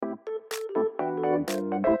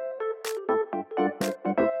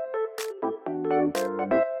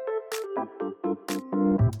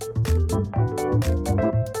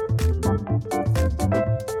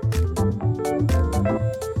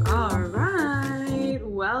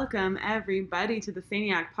Welcome everybody to the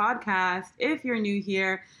Saniac Podcast. If you're new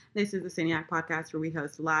here, this is the Saniac Podcast where we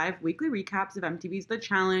host live weekly recaps of MTV's The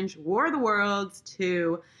Challenge, War of the Worlds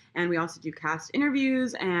 2, and we also do cast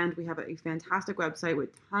interviews, and we have a fantastic website with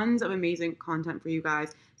tons of amazing content for you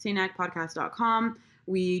guys, saniacpodcast.com.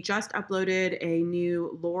 We just uploaded a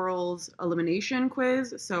new Laurel's elimination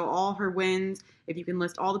quiz, so all her wins, if you can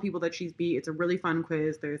list all the people that she's beat, it's a really fun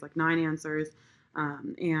quiz. There's like 9 answers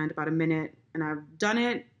and about a minute, and I've done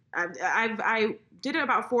it. I did it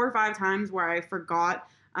about 4 or 5 times where I forgot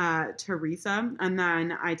Teresa, and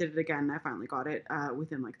then I did it again, and I finally got it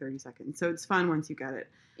within like 30 seconds. So it's fun once you get it.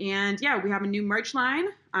 And yeah, we have a new merch line.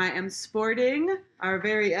 I am sporting our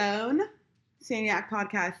very own Saniac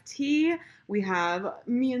Podcast tee. We have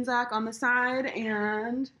me and Zach on the side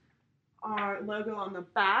and our logo on the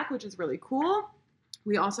back, which is really cool.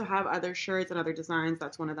 We also have other shirts and other designs.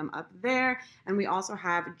 That's one of them up there. And we also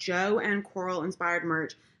have Joe and Coral inspired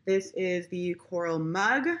merch. This is the Coral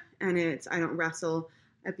mug, and it's I don't wrestle,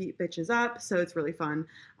 I beat bitches up. So it's really fun,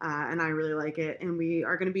 and I really like it. And we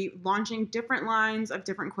are going to be launching different lines of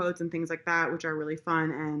different quotes and things like that, which are really fun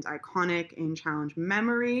and iconic in challenge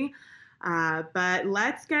memory. But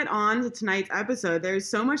let's get on to tonight's episode. There's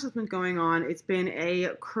so much that's been going on. It's been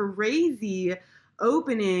a crazy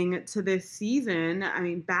opening to this season. I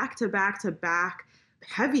mean, back to back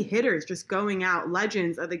heavy hitters just going out,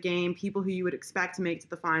 legends of the game, people who you would expect to make to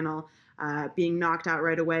the final, being knocked out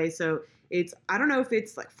right away. So I don't know if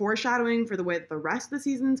it's like foreshadowing for the way that the rest of the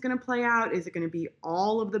season is going to play out. Is it going to be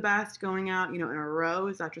all of the best going out, in a row?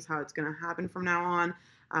 Is that just how it's going to happen from now on?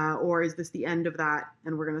 Or is this the end of that,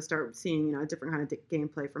 and we're going to start seeing, a different kind of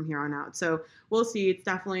gameplay from here on out? So we'll see. It's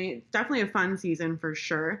definitely a fun season for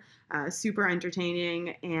sure. Super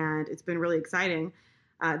entertaining, and it's been really exciting.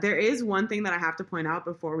 There is one thing that I have to point out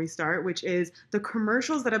before we start, which is the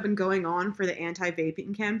commercials that have been going on for the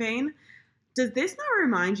anti-vaping campaign. Does this not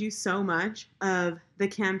remind you so much of the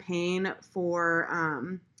campaign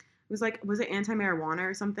for, was it anti-marijuana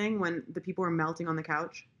or something, when the people were melting on the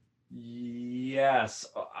couch? Yes,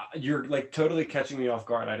 you're like totally catching me off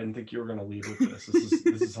guard. I didn't think you were going to lead with this.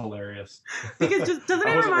 This is hilarious. Because doesn't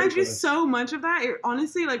it remind you so much of that?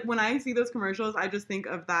 Honestly, like when I see those commercials, I just think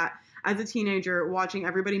of that as a teenager watching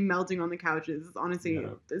everybody melting on the couches. Honestly,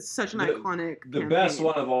 it's such an iconic The campaign. best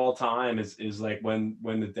one of all time is like when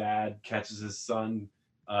the dad catches his son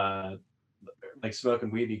like smoking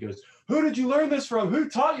weed. He goes, "Who did you learn this from? Who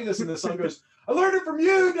taught you this?" And the son goes, "I learned it from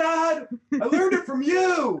you, Dad. I learned it from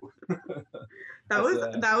you." That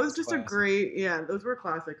was just classic. A great, those were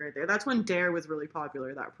classic right there. That's when Dare was really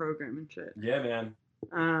popular, that program and shit. Yeah,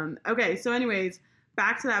 man. Okay, so anyways,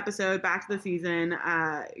 back to the episode, back to the season.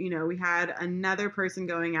 We had another person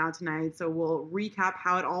going out tonight, so we'll recap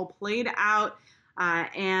how it all played out,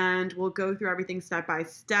 and we'll go through everything step by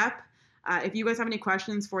step. If you guys have any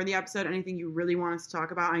questions for the episode, anything you really want us to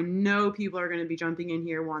talk about, I know people are going to be jumping in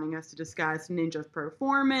here wanting us to discuss Ninja's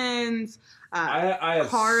performance, I have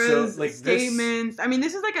Kara's statements. I mean,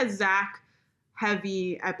 this is like a Zach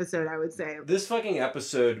heavy episode, I would say. This fucking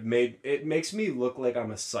episode makes me look like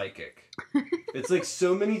I'm a psychic. It's like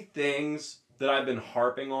so many things that I've been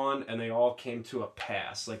harping on, and they all came to a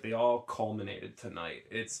pass. Like they all culminated tonight.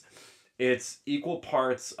 It's equal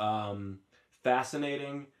parts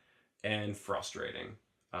fascinating and frustrating.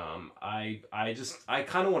 I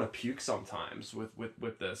kind of want to puke sometimes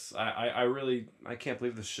with this. I can't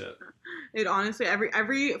believe this shit. It honestly,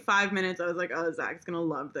 every 5 minutes I was like, oh, Zach's gonna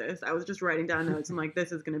love this. I was just writing down notes. I'm like,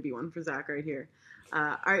 this is gonna be one for Zach right here.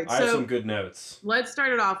 All right, I have some good notes. Let's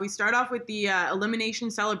start it off. We start off with the elimination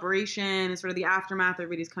celebration, sort of the aftermath.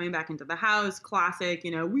 Everybody's coming back into the house. Classic,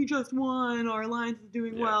 we just won. Our alliance is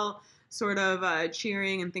doing well. Sort of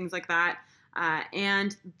cheering and things like that.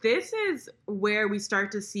 And this is where we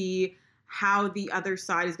start to see how the other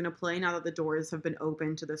side is going to play now that the doors have been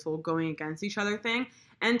opened to this whole going against each other thing.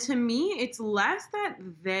 And to me, it's less that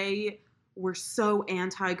they were so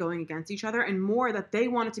anti going against each other and more that they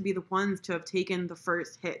wanted to be the ones to have taken the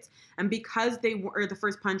first hits. And because they were, or the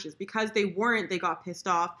first punches, because they weren't, they got pissed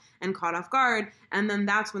off and caught off guard. And then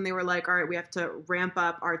that's when they were like, all right, we have to ramp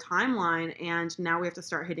up our timeline, and now we have to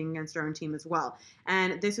start hitting against our own team as well.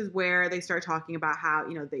 And this is where they start talking about how,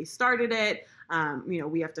 they started it.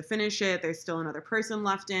 We have to finish it. There's still another person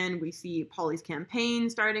left in. We see Paulie's campaign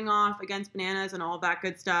starting off against Bananas and all that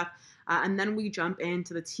good stuff. And then we jump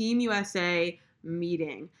into the Team USA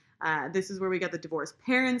meeting. This is where we get the divorced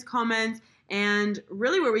parents comments, and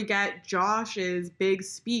really where we get Josh's big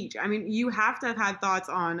speech. I mean, you have to have had thoughts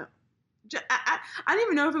on. I don't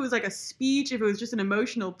even know if it was like a speech, if it was just an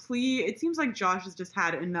emotional plea. It seems like Josh has just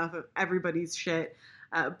had enough of everybody's shit.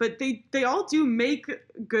 But they all do make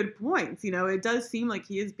good points. You know, it does seem like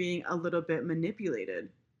he is being a little bit manipulated.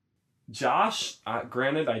 Josh,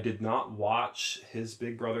 granted, I did not watch his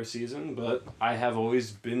Big Brother season, but I have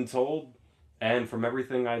always been told, and from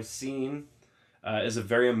everything I've seen, is a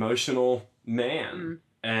very emotional man. Mm.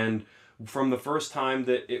 And from the first time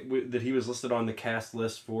that that he was listed on the cast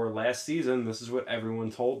list for last season, this is what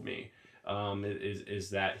everyone told me, is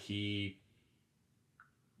that he,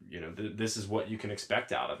 you know, this is what you can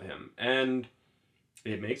expect out of him. And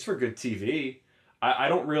it makes for good TV. I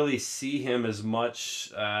don't really see him as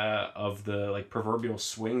much of the like proverbial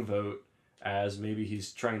swing vote as maybe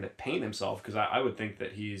he's trying to paint himself, because I would think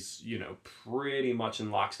that he's, you know, pretty much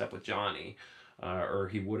in lockstep with Johnny, or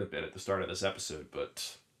he would have been at the start of this episode,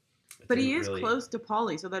 but he is close to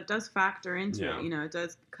Pauly, so that does factor into it. You know, it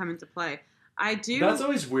does come into play. That's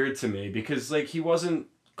always weird to me, because like he wasn't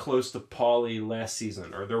close to Pauly last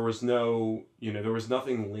season, or there was nothing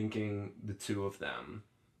linking the two of them.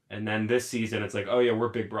 And then this season, it's like, oh yeah, we're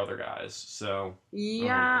Big Brother guys. So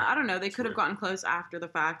yeah, I don't know. They could have gotten close after the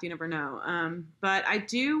fact. You never know. But I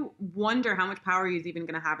do wonder how much power he's even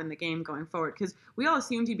going to have in the game going forward, because we all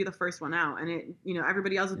assumed he'd be the first one out, and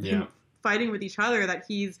everybody else has been fighting with each other that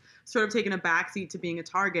he's sort of taken a backseat to being a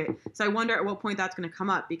target. So I wonder at what point that's going to come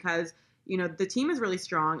up, because the team is really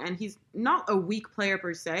strong, and he's not a weak player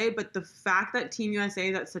per se, but the fact that Team USA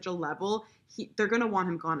is at such a level, they're going to want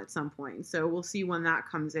him gone at some point. So we'll see when that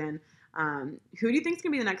comes in. Who do you think is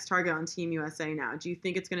going to be the next target on Team USA now? Do you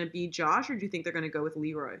think it's going to be Josh, or do you think they're going to go with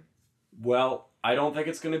Leroy? Well, I don't think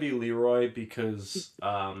it's going to be Leroy, because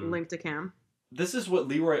linked to Cam. This is what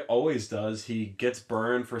Leroy always does. He gets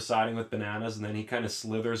burned for siding with Bananas, and then he kind of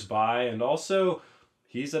slithers by. And also,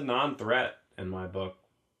 he's a non-threat in my book.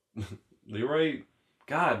 Leroy,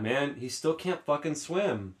 God, man, he still can't fucking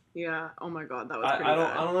swim. Yeah. Oh my God, that was pretty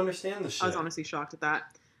bad. I don't understand this shit. I was honestly shocked at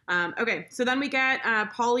that. Okay, so then we get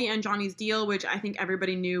Pauly and Johnny's deal, which I think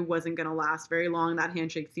everybody knew wasn't going to last very long. That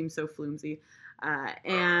handshake seemed so flimsy.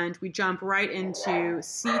 And we jump right into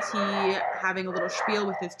CT having a little spiel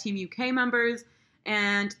with his Team UK members.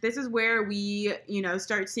 And this is where we,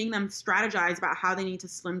 start seeing them strategize about how they need to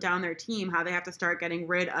slim down their team, how they have to start getting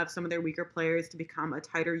rid of some of their weaker players to become a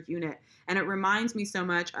tighter unit. And it reminds me so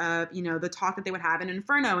much of, the talk that they would have in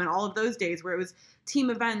Inferno and all of those days where it was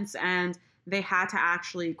team events and they had to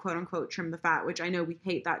actually, quote unquote, trim the fat, which I know we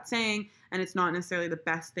hate that saying, and it's not necessarily the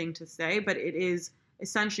best thing to say, but it is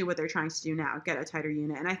essentially what they're trying to do now, get a tighter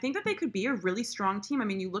unit. And I think that they could be a really strong team. I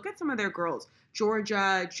mean, you look at some of their girls,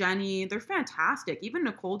 Georgia, Jenny, they're fantastic. Even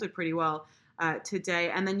Nicole did pretty well today.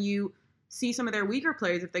 And then you see some of their weaker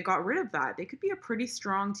players, if they got rid of that, they could be a pretty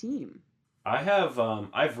strong team.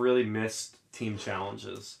 I've really missed team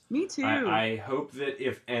challenges. Me too. I hope that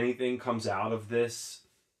if anything comes out of this,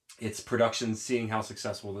 it's production seeing how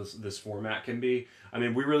successful this format can be. I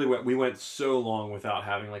mean, we went so long without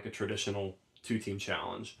having like a traditional 2-team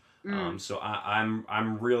challenge. So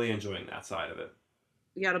I'm really enjoying that side of it.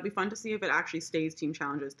 Yeah, it'll be fun to see if it actually stays team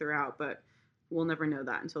challenges throughout, but we'll never know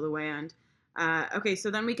that until the way end. Okay,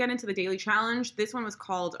 so then we get into the daily challenge. This one was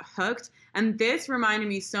called Hooked, and this reminded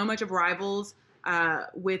me so much of Rivals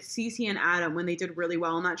with Cece and Adam when they did really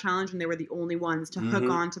well in that challenge, and they were the only ones to hook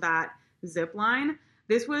onto that zip line.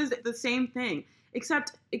 This was the same thing,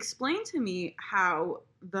 except explain to me how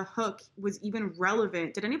the hook was even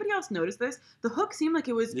relevant. Did anybody else notice this? The hook seemed like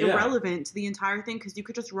it was irrelevant to the entire thing, because you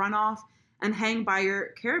could just run off and hang by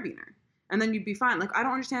your carabiner, and then you'd be fine. Like, I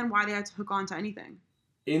don't understand why they had to hook on to anything.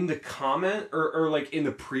 In the comment, or like in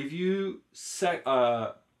the preview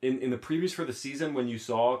in the previews for the season, when you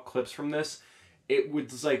saw clips from this, it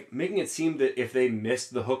was like making it seem that if they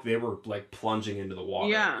missed the hook, they were like plunging into the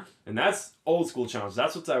water. Yeah. And that's old school challenge.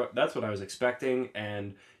 That's what I was expecting.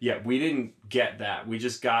 And yeah, we didn't get that. We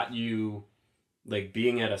just got you like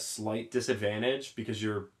being at a slight disadvantage because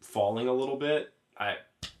you're falling a little bit. I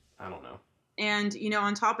don't know. And,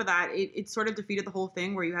 on top of that, it sort of defeated the whole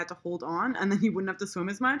thing where you had to hold on and then you wouldn't have to swim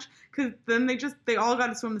as much, because then they all got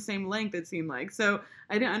to swim the same length, it seemed like. So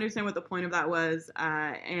I didn't understand what the point of that was.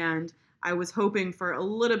 And I was hoping for a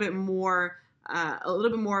little bit more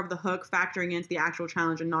of the hook factoring into the actual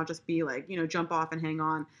challenge and not just be like, jump off and hang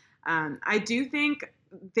on. I do think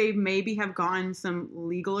they maybe have gotten some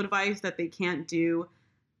legal advice that they can't do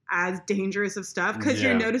as dangerous of stuff, because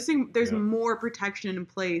you're noticing there's more protection in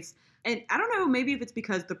place. And I don't know, maybe if it's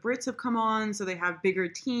because the Brits have come on, so they have bigger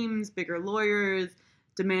teams, bigger lawyers,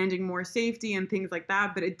 demanding more safety and things like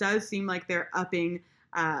that. But it does seem like they're upping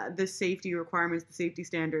the safety requirements, the safety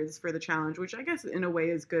standards for the challenge, which I guess in a way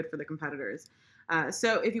is good for the competitors.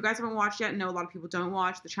 So if you guys haven't watched yet, no, a lot of people don't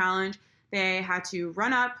watch the challenge. They had to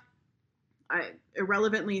run up,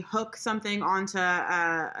 irrelevantly hook something onto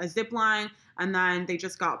a zip line, and then they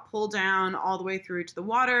just got pulled down all the way through to the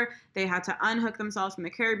water. They had to unhook themselves from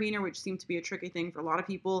the carabiner, which seemed to be a tricky thing for a lot of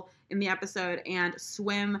people in the episode, and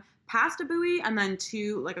swim past a buoy and then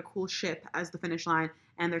to like a cool ship as the finish line,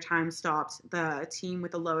 and their time stopped. The team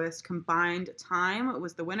with the lowest combined time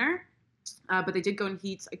was the winner, but they did go in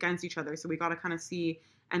heats against each other, so we got to kind of see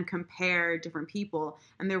and compare different people.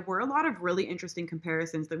 And there were a lot of really interesting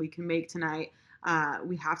comparisons that we can make tonight.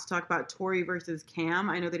 We have to talk about Tori versus Cam.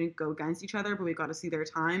 I know they didn't go against each other, but we got to see their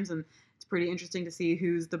times, and it's pretty interesting to see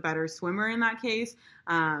who's the better swimmer in that case.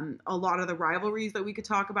 A lot of the rivalries that we could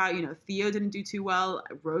talk about, Theo didn't do too well.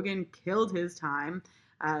 Rogan killed his time.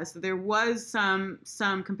 So there was some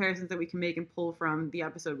comparisons that we can make and pull from the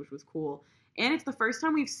episode, which was cool. And it's the first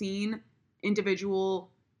time we've seen individual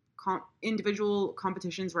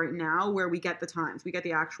competitions right now where we get the times, we get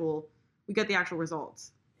the actual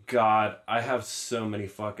results. God, I have so many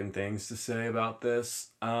fucking things to say about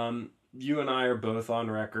this. You and I are both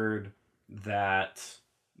on record that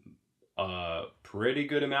a pretty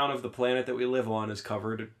good amount of the planet that we live on is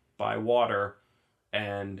covered by water,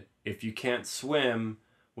 and if you can't swim,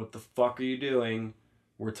 what the fuck are you doing?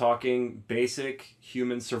 We're talking basic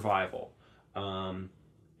human survival.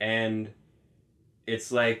 And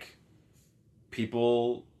it's like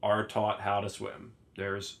people are taught how to swim.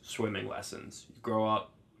 There's swimming lessons. You grow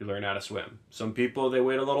up, you learn how to swim. Some people, they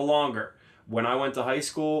wait a little longer. When I went to high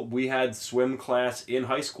school, we had swim class in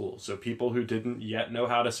high school. So people who didn't yet know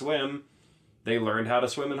how to swim, they learned how to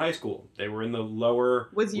swim in high school. They were in the lower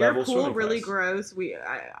Was your level pool really class.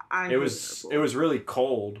 Gross? It was really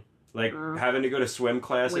cold. Like having to go to swim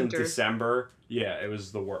class winter. in December. Yeah, it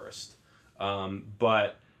was the worst.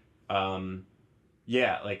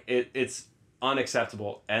 Yeah, like it's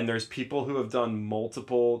unacceptable. And there's people who have done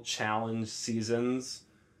multiple challenge seasons,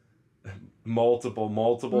 multiple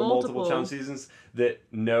challenge seasons, that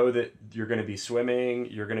know that you're going to be swimming,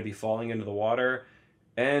 you're going to be falling into the water,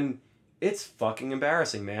 and it's fucking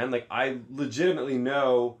embarrassing, man. Like, I legitimately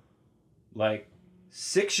know, like,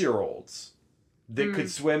 6-year-olds that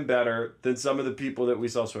could swim better than some of the people that we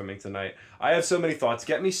saw swimming tonight. I have so many thoughts.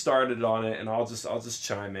 Get me started on it, and I'll just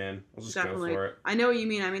chime in. I'll just Definitely go for it. I know what you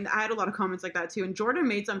mean. I mean, I had a lot of comments like that too, and Jordan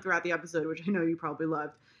made some throughout the episode, which I know you probably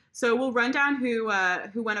loved. So we'll run down who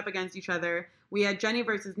went up against each other. We had Jenny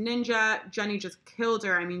versus Ninja. Jenny just killed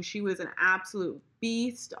her. I mean, she was an absolute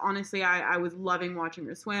beast. Honestly, I was loving watching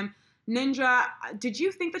her swim. Ninja, did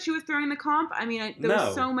you think that she was throwing the comp? I mean, there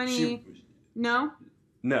were so many... No?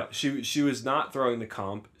 No, she was not throwing the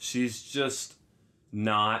comp. She's just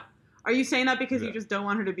not... Are you saying that because you just don't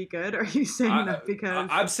want her to be good? Or are you saying that because...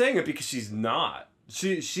 I'm saying it because she's not.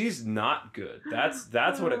 She's not good.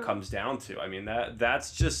 That's what it comes down to. I mean,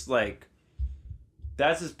 that's just like...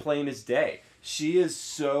 That's as plain as day. She is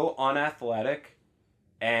so unathletic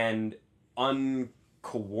and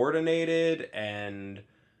uncoordinated, and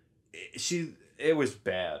it was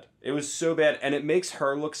bad. It was so bad, and it makes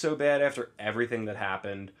her look so bad after everything that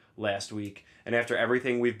happened last week and after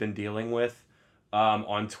everything we've been dealing with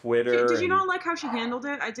on Twitter. Did you not like how she handled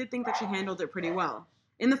it? I did think that she handled it pretty well.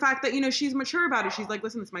 In the fact that, she's mature about it. She's like,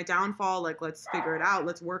 listen, it's my downfall. Like, let's figure it out.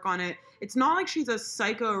 Let's work on it. It's not like she's a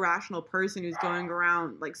psycho-irrational person who's going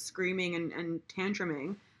around, like, screaming and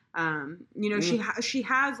tantruming. She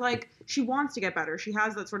has, like, she wants to get better. She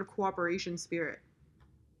has that sort of cooperation spirit.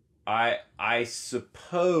 I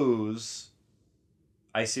suppose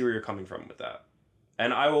I see where you're coming from with that.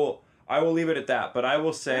 And I will leave it at that. But I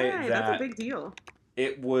will say that that's a big deal.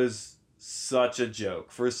 It was such a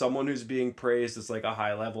joke for someone who's being praised as like a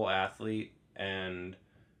high-level athlete, and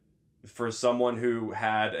for someone who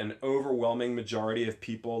had an overwhelming majority of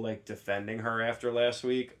people like defending her after last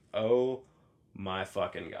week. Oh my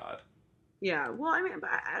fucking God. Yeah, well, I mean,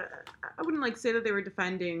 I wouldn't like say that they were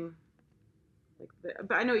defending...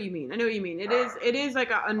 but I know what you mean. It is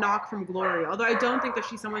like a knock from glory. Although I don't think that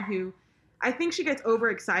she's someone who... I think she gets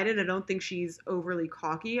overexcited. I don't think she's overly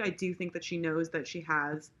cocky. I do think that she knows that she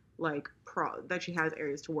has that she has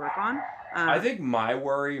areas to work on. I think my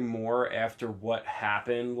worry more after what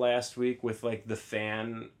happened last week with like the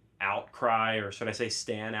fan outcry, or should I say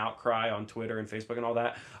stan outcry on Twitter and Facebook and all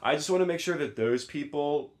that. I just want to make sure that those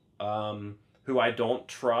people who I don't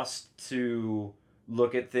trust to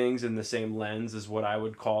look at things in the same lens as what I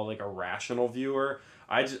would call like a rational viewer.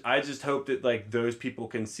 I just hope that like those people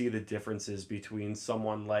can see the differences between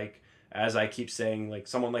someone like as I keep saying, like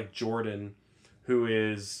someone like Jordan, who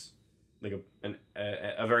is like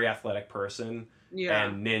a very athletic person,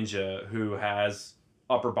 and Ninja, who has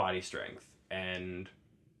upper body strength and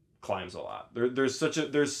climbs a lot. There's such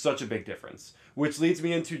a big difference, which leads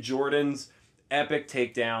me into Jordan's epic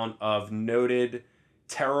takedown of noted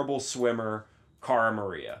terrible swimmer Cara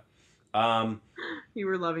Maria. You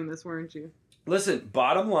were loving this, weren't you? Listen,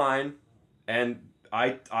 bottom line, and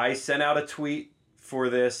I sent out a tweet for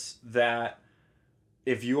this, that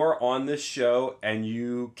if you are on this show and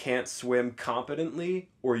you can't swim competently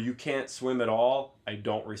or you can't swim at all, I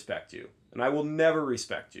don't respect you. And I will never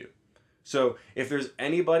respect you. So if there's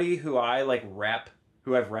anybody who I like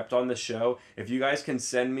who I've repped on the show, if you guys can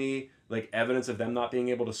send me like evidence of them not being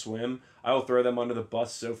able to swim, I will throw them under the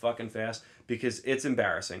bus so fucking fast, because it's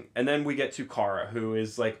embarrassing. And then we get to Cara, who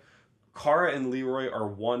is like, Cara and Leroy are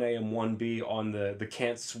 1A and 1B on the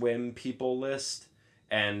can't swim people list,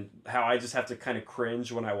 and how I just have to kind of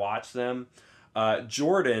cringe when I watch them.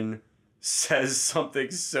 Jordan says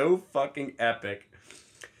something so fucking epic.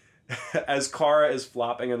 As Cara is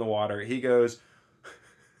flopping in the water, he goes,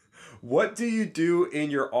 "What do you do in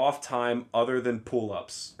your off time other than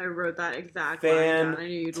pull-ups?" I wrote that exact line down. I knew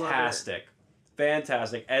you'd love it.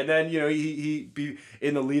 Fantastic. And then, he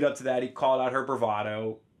in the lead up to that, he called out her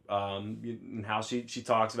bravado, and how she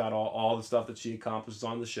talks about all the stuff that she accomplishes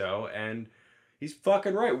on the show, and he's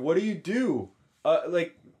fucking right. What do you do?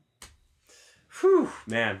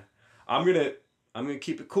 Man, I'm gonna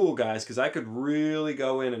keep it cool, guys, because I could really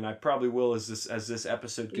go in, and I probably will as this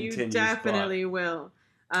episode continues. You definitely will.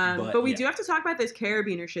 But we do have to talk about this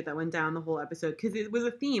carabiner shit that went down the whole episode, because it was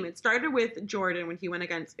a theme. It started with Jordan when he went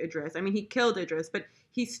against Idris. I mean, he killed Idris, but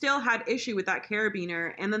he still had issue with that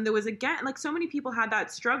carabiner. And then there was, again, like, so many people had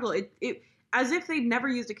that struggle. It as if they'd never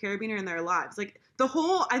used a carabiner in their lives. Like,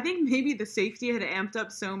 I think maybe the safety had amped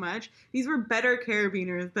up so much. These were better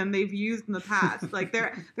carabiners than they've used in the past. Like,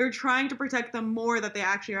 they're trying to protect them more, that they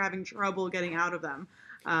actually are having trouble getting out of them.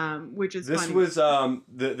 Which is this funny. Was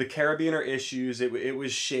the carabiner issues. It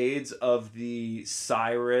was shades of the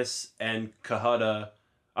Cyrus and Kahutta.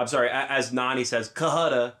 I'm sorry, as Nani says,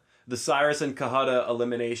 Kahutta. The Cyrus and Kahutta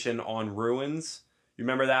elimination on Ruins. You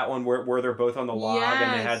remember that one where they're both on the log,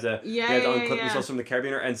 and they had to unclip themselves from the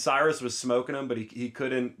carabiner, and Cyrus was smoking them, but he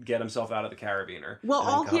couldn't get himself out of the carabiner. Well,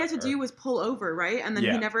 all he had to do was pull over, right? And then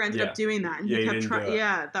he never ended up doing that, and he kept trying.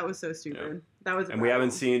 Yeah, that was so stupid. That was. And we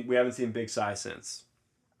haven't seen Big Cy since.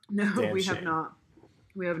 No, we have not.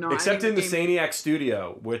 We have not. Except in the Saniac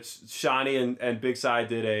studio, which Shani and Big Cy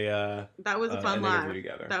did that was a fun live.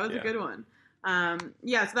 Together. That was a good one. So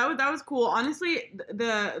that was cool. Honestly,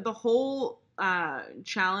 the whole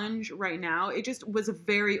challenge right now, it just was a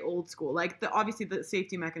very old school. Like, obviously the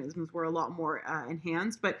safety mechanisms were a lot more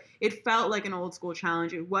enhanced, but it felt like an old school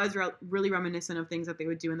challenge. It was really reminiscent of things that they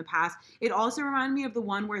would do in the past. It also reminded me of the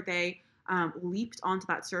one where they leaped onto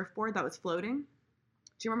that surfboard that was floating.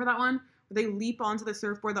 Do you remember that one? Where they leap onto the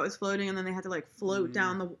surfboard that was floating, and then they had to like float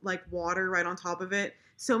down the like water right on top of it.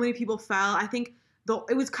 So many people fell. I think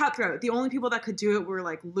it was cutthroat. The only people that could do it were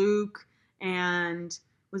like Luke and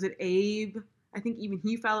was it Abe? I think even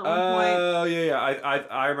he fell at one point. Oh yeah.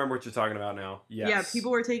 I remember what you're talking about now. Yes. Yeah,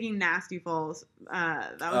 people were taking nasty falls.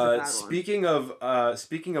 That was a bad one.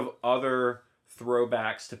 Speaking of other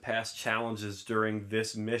throwbacks to past challenges during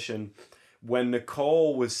this mission, when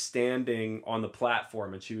Nicole was standing on the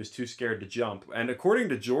platform and she was too scared to jump, and according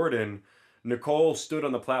to Jordan, Nicole stood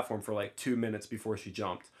on the platform for like 2 minutes before she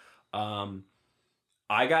jumped.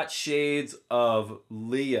 I got shades of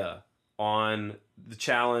Leah on the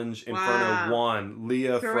challenge Inferno 1.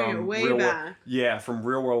 Leah from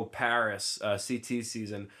Real World Paris CT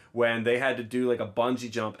season, when they had to do like a bungee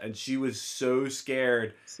jump, and she was so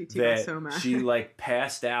scared that she like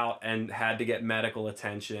passed out and had to get medical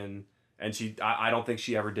attention. And I don't think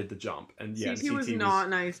she ever did the jump. And yeah, CT was not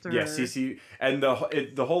nice to her. Yeah, CT, and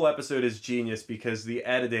the whole episode is genius, because the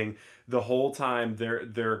editing, the whole time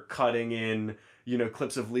they're cutting in,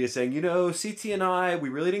 clips of Leah saying, CT and I, we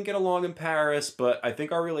really didn't get along in Paris, but I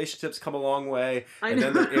think our relationship's come a long way. And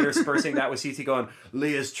then they're interspersing that with CT going,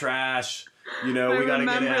 Leah's trash. We gotta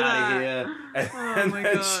get out of here. And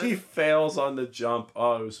then she fails on the jump.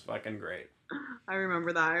 Oh, it was fucking great. I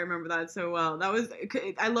remember that so well.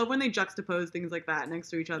 I love when they juxtapose things like that next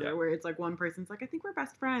to each other, where it's like one person's like, I think we're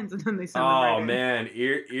best friends, and then they send them right in. Man,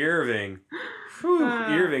 Irving.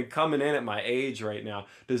 Irving coming in at my age right now.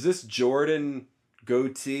 Does this Jordan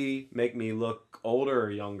goatee make me look older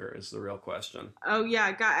or younger is the real question. Oh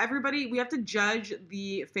yeah, everybody, we have to judge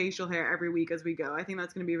the facial hair every week as we go. I think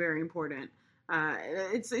that's going to be very important.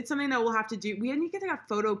 It's something that we'll have to do. We need to get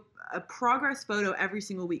a progress photo every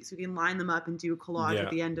single week, so we can line them up and do a collage at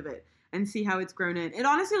the end of it and see how it's grown in. It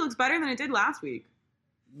honestly looks better than it did last week.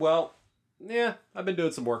 Well, yeah, I've been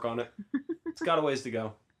doing some work on it. It's got a ways to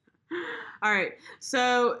go. All right.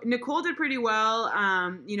 So Nicole did pretty well.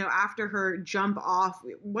 After her jump off,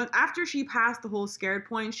 after she passed the whole scared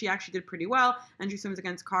point, she actually did pretty well. And she swims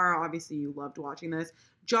against Cara. Obviously, you loved watching this.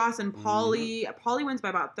 Joss and Polly. Mm-hmm. Polly wins by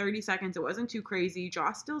about 30 seconds. It wasn't too crazy.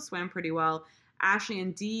 Joss still swam pretty well. Ashley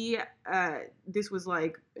and Dee, this was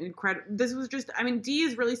like incredible. This was just, Dee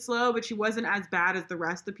is really slow, but she wasn't as bad as the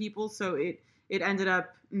rest of the people. So it ended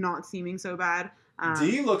up not seeming so bad.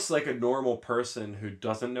 Dee looks like a normal person who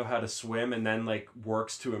doesn't know how to swim and then like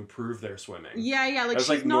works to improve their swimming. Yeah, like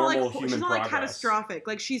she's not like catastrophic.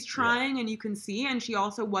 Like she's trying, and you can see, and she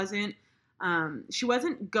also wasn't. She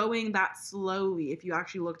wasn't going that slowly. If you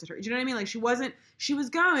actually looked at her, do you know what I mean? Like she wasn't. She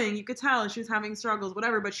was going. You could tell she was having struggles,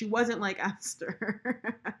 whatever. But she wasn't like Esther,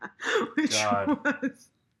 which was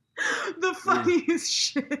the funniest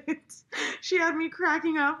shit. She had me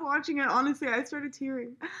cracking up watching it. Honestly, I started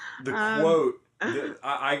tearing. The quote.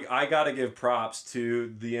 I gotta give props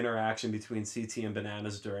to the interaction between CT and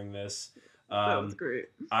Bananas during this. That was great.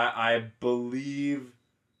 I believe,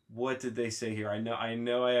 what did they say here? I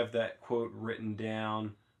know I have that quote written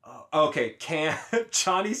down. Okay,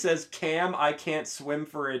 Johnny says, Cam, I can't swim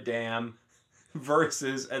for a damn,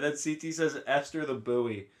 versus, and then CT says, Esther the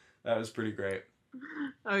buoy. That was pretty great.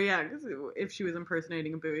 Oh yeah, because if she was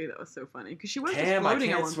impersonating a buoy, that was so funny. Because she was Cam, just floating I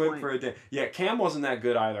can't at one swim point. for a day. Yeah, Cam wasn't that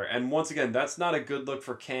good either. And once again, that's not a good look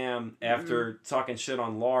for Cam after talking shit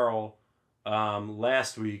on Laurel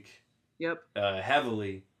last week. Yep.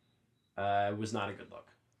 Heavily. It was not a good look.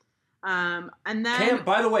 And then Cam,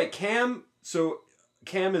 by the way, Cam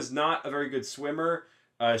is not a very good swimmer.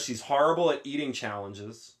 She's horrible at eating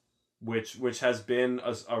challenges. Which has been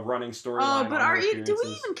a running storyline. Oh, but do we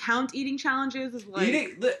even count eating challenges as like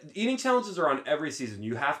eating challenges are on every season?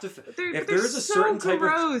 You have to if there's a certain type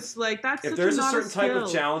of like that's if there's a certain type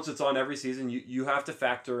of challenge that's on every season, you have to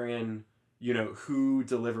factor in who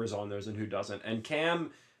delivers on those and who doesn't. And Cam,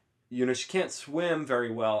 she can't swim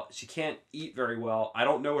very well. She can't eat very well. I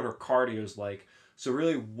don't know what her cardio is like. So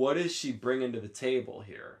really, what is she bringing to the table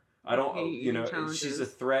here? I don't. She's a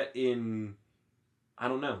threat in. I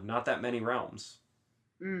don't know, not that many realms.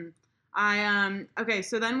 Okay,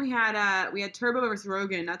 so then we had Turbo versus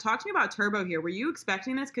Rogan. Now talk to me about Turbo here. Were you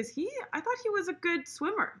expecting this? Because I thought he was a good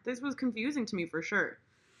swimmer. This was confusing to me for sure.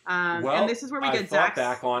 And this is where we get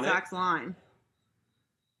Zach's line.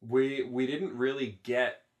 We didn't really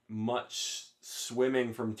get much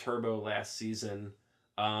swimming from Turbo last season.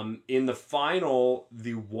 In the final,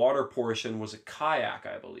 the water portion was a kayak,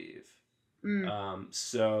 I believe.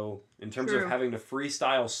 So in terms of having to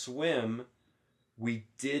freestyle swim, we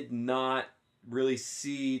did not really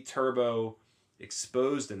see Turbo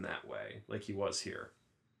exposed in that way like he was here.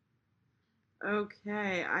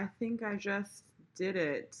 Okay, I think I just did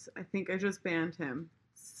it. I think I just banned him.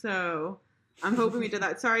 So I'm hoping we did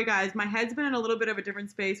that. Sorry guys, my head's been in a little bit of a different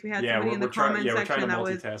space. We had somebody in the comment section that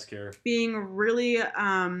was being really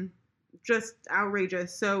just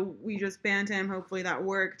outrageous. So we just banned him. Hopefully that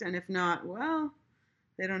worked. And if not, well,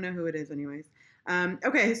 they don't know who it is anyways.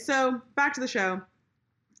 Okay, so back to the show.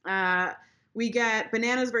 We get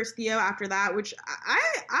Bananas versus Theo after that, which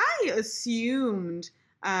I assumed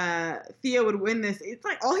Theo would win this. It's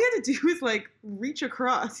like all he had to do is like reach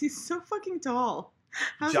across. He's so fucking tall.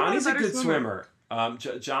 Johnny's a good swimmer.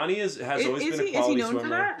 Johnny has always been a quality swimmer. Is he known for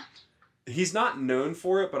that? He's not known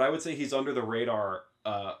for it, but I would say he's under the radar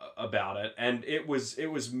about it, and it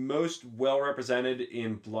was most well represented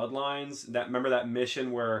in Bloodlines. Remember that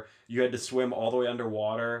mission where you had to swim all the way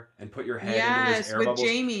underwater and put your head into those air bubbles? Yes,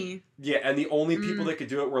 with Jamie. Yeah, and the only people that could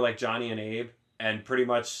do it were like Johnny and Abe, and pretty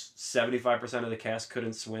much 75% of the cast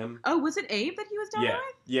couldn't swim. Oh, was it Abe that he was down with?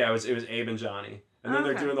 Yeah, it was Abe and Johnny, and then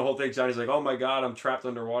they're doing the whole thing. Johnny's like, "Oh my god, I'm trapped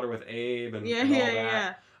underwater with Abe," and all that.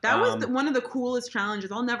 Yeah. That was one of the coolest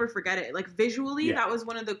challenges. I'll never forget it. Like visually, that was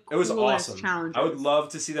one of the coolest challenges. I would love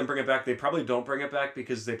to see them bring it back. They probably don't bring it back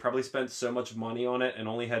because they probably spent so much money on it and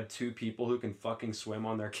only had 2 people who can fucking swim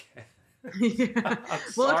on their cast.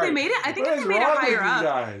 Well, if they made it, I think if they made it higher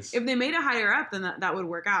up, if they made it higher up, then that would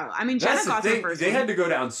work out. I mean, Jenna got some first. They had to go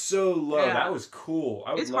down so low. Yeah. That was cool.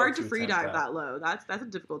 It's hard to free dive that low. That's a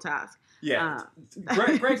difficult task. Yeah,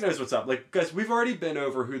 Greg knows what's up. Like, guys, we've already been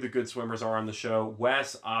over who the good swimmers are on the show.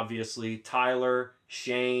 Wes, obviously, Tyler,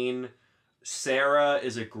 Shane, Sarah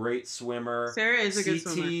is a great swimmer. Sarah is a good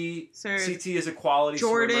swimmer. CT is a quality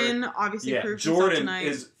swimmer. Jordan obviously proved himself tonight.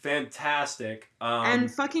 Jordan is fantastic.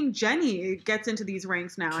 And fucking Jenny gets into these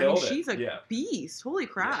ranks now. I mean, she's a beast. Holy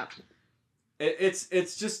crap. Yeah.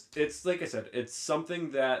 It's like I said, it's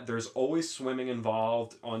something that there's always swimming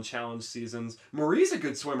involved on challenge seasons. Marie's a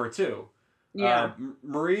good swimmer too. Yeah.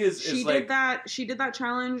 Marie is she did that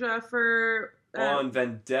challenge for on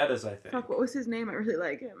Vendettas, I think. Fuck, what was his name? I really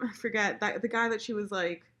like him. I forget that the guy that she was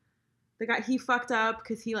like, he fucked up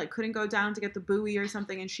because he like couldn't go down to get the buoy or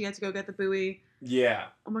something, and she had to go get the buoy. Yeah.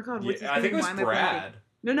 Oh my god, what's his name? I think it was Brad.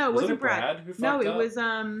 No, it wasn't Brad. Who fucked up? Was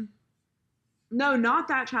no, not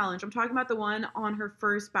that challenge. I'm talking about the one on her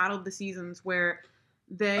first Battle of the Seasons where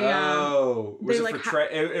they it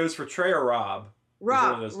was for Trey or Rob.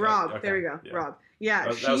 Rob. Okay. There we go. Yeah. Rob.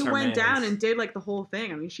 Yeah, she went down and did like the whole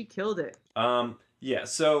thing. I mean, she killed it. Yeah,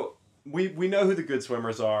 so we know who the good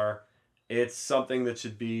swimmers are. It's something that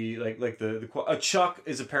should be like Chuck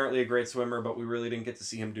is apparently a great swimmer, but we really didn't get to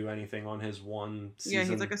see him do anything on his one season. Yeah,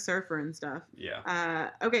 he's like a surfer and stuff.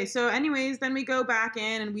 Yeah. Okay, so anyways, then we go back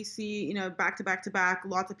in and we see, back to back to back,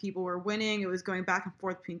 lots of people were winning. It was going back and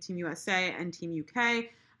forth between Team USA and Team UK.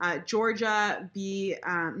 Georgia beat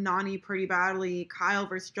Nani pretty badly. Kyle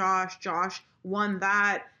versus Josh. Josh won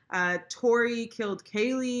that. Tori killed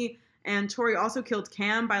Kaylee, and Tori also killed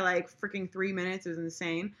Cam by like freaking 3 minutes. It was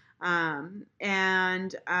insane.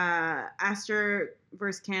 And Esther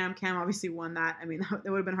versus Cam obviously won that. I mean, that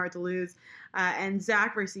would have been hard to lose. And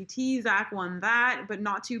Zach versus CT. Zach won that, but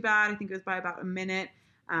not too bad. I think it was by about a minute.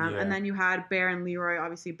 And then you had Bear and Leroy.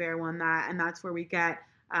 Obviously, Bear won that, and that's where we get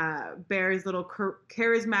Bear's little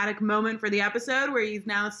charismatic moment for the episode, where he's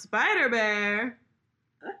now Spider Bear.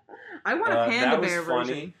 I want a Panda Bear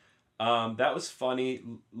version. That was funny.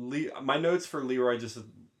 My notes for Leroy just,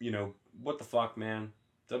 what the fuck, man.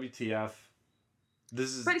 WTF?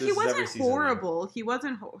 He wasn't horrible. He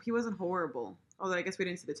wasn't horrible. Although I guess we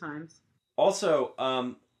didn't see the times. Also,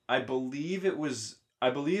 I believe it was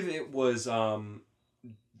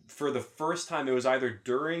for the first time. It was either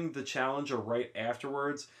during the challenge or right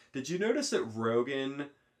afterwards. Did you notice that Rogan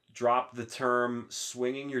dropped the term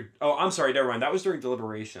swinging your... Oh, I'm sorry, never mind. That was during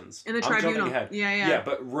deliberations. In the tribunal. Yeah,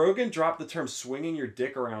 but Rogan dropped the term swinging your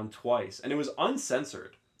dick around twice, and it was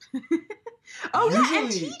uncensored. And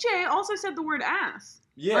TJ also said the word ass.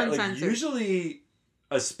 Yeah, uncensored. Like usually,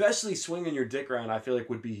 especially swinging your dick around, I feel like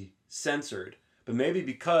would be censored. But maybe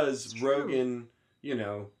because Rogan,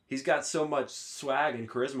 he's got so much swag and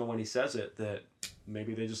charisma when he says it that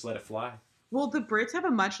maybe they just let it fly. Well, the Brits have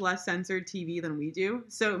a much less censored TV than we do,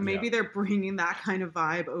 so maybe they're bringing that kind of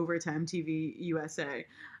vibe over to MTV USA.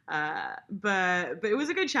 But it was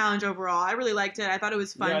a good challenge overall. I really liked it. I thought it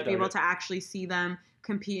was fun to be able to actually see them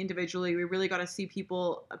compete individually. We really got to see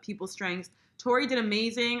people's strengths. Tori did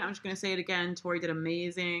amazing. I'm just going to say it again. Tori did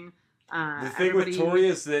amazing. The thing with Tori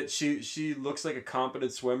is that she looks like a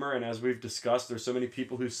competent swimmer, and as we've discussed, there's so many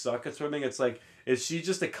people who suck at swimming. It's like, is she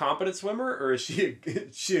just a competent swimmer, or is she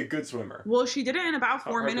a good swimmer? Well, she did it in about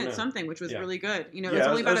 4 minutes something, which was really good. It was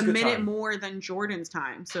only about a minute more than Jordan's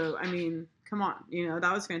time. So, I mean, come on.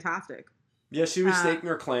 That was fantastic. Yeah, she was staking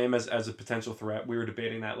her claim as a potential threat. We were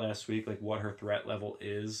debating that last week, like what her threat level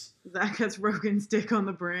is. That gets Rogan's dick on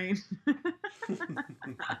the brain.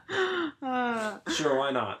 Sure,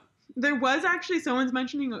 why not? There was actually, someone's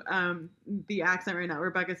mentioning the accent right now.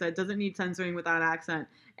 Rebecca said, doesn't need censoring with that accent.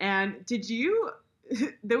 And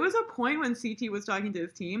there was a point when CT was talking to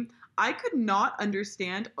his team, I could not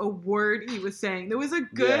understand a word he was saying. There was a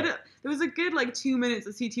good like 2 minutes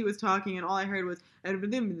that CT was talking, and all I heard was... Yeah,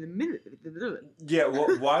 well,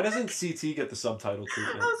 why doesn't CT get the subtitle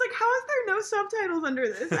treatment? I was like, how is there no subtitles under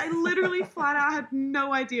this? I literally flat out had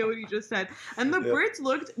no idea what he just said. And the Brits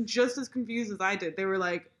looked just as confused as I did. They were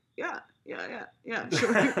like, yeah,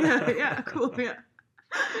 sure, yeah, cool, yeah.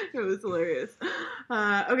 It was hilarious.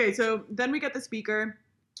 Okay, so then we get the speaker.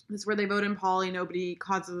 This is where they vote in Polly. Nobody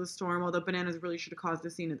causes a storm, although Bananas really should have caused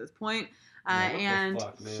a scene at this point.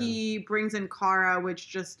 He brings in Cara, which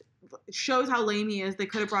just shows how lame he is. They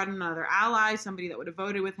could have brought in another ally, somebody that would have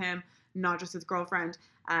voted with him, not just his girlfriend.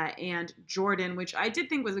 And Jordan, which I did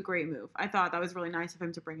think was a great move. I thought that was really nice of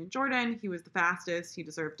him to bring in Jordan. He was the fastest. He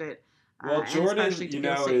deserved it. Well, Jordan,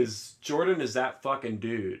 Jordan is that fucking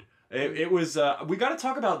dude. It was, we got to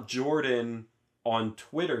talk about Jordan on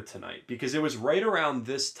Twitter tonight, because it was right around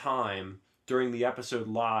this time during the episode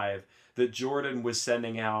live that Jordan was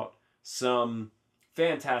sending out some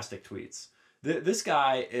fantastic tweets. This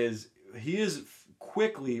guy is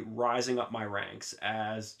quickly rising up my ranks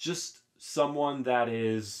as just someone that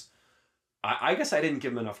is, I guess I didn't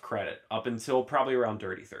give him enough credit up until probably around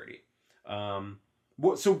Dirty 30.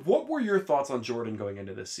 What were your thoughts on Jordan going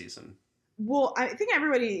into this season? Well, I think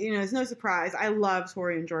everybody, it's no surprise. I love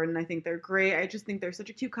Tori and Jordan. I think they're great. I just think they're such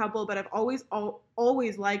a cute couple, but I've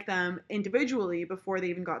always liked them individually before they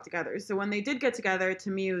even got together. So when they did get together, to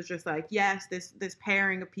me, it was just like, yes, this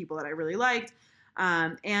pairing of people that I really liked.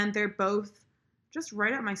 And they're both just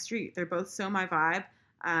right up my street. They're both so my vibe.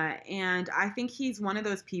 And I think he's one of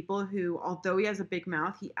those people who, although he has a big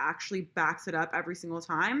mouth, he actually backs it up every single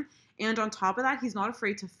time. And on top of that, he's not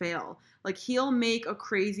afraid to fail. Like, he'll make a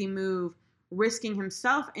crazy move risking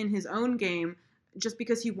himself in his own game just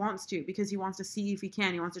because he wants to see if he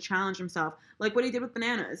can. He wants to challenge himself, like what he did with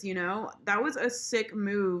Bananas. That was a sick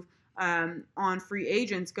move on free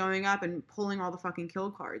agents, going up and pulling all the fucking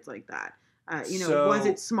kill cards like that. Was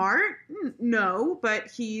it smart? No,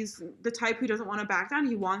 but he's the type who doesn't want to back down.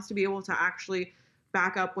 He wants to be able to actually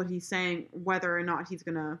back up what he's saying, whether or not he's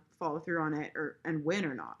gonna follow through on it and win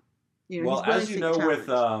or not. Well, as you know with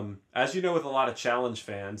a lot of challenge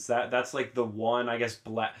fans, that's like the one, I guess,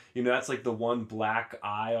 black. That's like the one black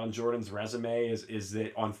eye on Jordan's resume is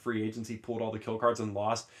that on free agency he pulled all the kill cards and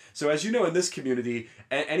lost. So as you know, in this community,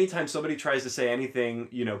 anytime somebody tries to say anything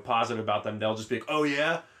positive about them, they'll just be like, oh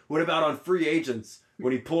yeah, what about on free agents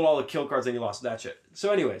when he pulled all the kill cards and he lost that shit.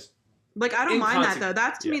 So anyways. Like, I don't mind that, though.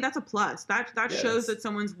 That's, to me, that's a plus. That shows that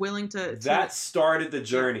someone's willing to... That started the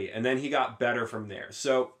journey, and then he got better from there.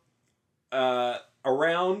 So,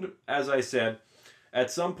 around, as I said,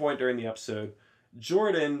 at some point during the episode,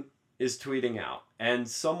 Jordan is tweeting out, and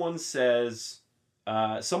someone says...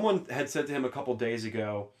 someone had said to him a couple days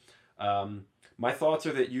ago, my thoughts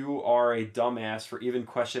are that you are a dumbass for even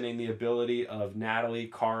questioning the ability of Natalie,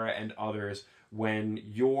 Cara, and others when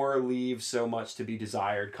your leaves so much to be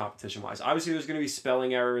desired competition-wise. Obviously, there's going to be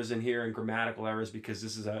spelling errors in here and grammatical errors because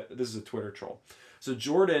this is a Twitter troll. So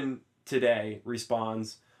Jordan today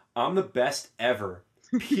responds, I'm the best ever,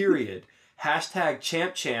 period. Hashtag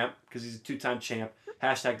champ, because he's a two-time champ.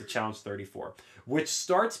 Hashtag the challenge 34, which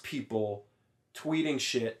starts people tweeting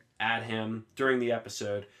shit at him during the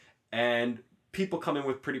episode, and people come in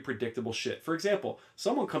with pretty predictable shit. For example,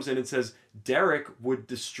 someone comes in and says, Derek would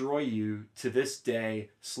destroy you to this day,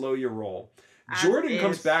 slow your roll. Jordan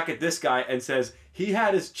comes back at this guy and says, he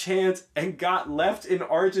had his chance and got left in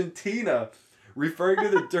Argentina, referring to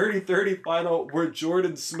the Dirty 30 final where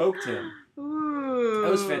Jordan smoked him. Ooh.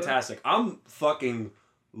 That was fantastic. I'm fucking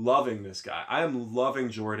loving this guy. I am loving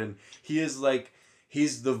Jordan. He is like...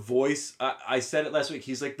 He's the voice, I said it last week,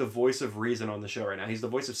 he's like the voice of reason on the show right now. He's the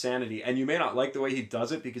voice of sanity. And you may not like the way he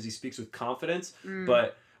does it because he speaks with confidence,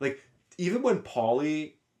 but like even when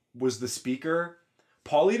Paulie was the speaker,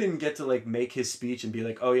 Paulie didn't get to like make his speech and be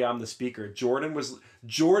like, oh yeah, I'm the speaker. Jordan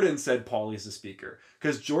said Paulie's the speaker.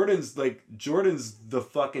 Because Jordan's the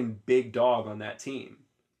fucking big dog on that team.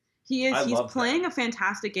 He is. He's playing a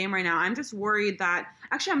fantastic game right now. I'm just worried that...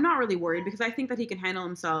 Actually, I'm not really worried because I think that he can handle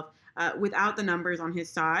himself without the numbers on his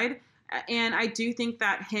side. And I do think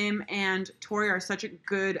that him and Tori are such a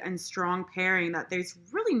good and strong pairing that there's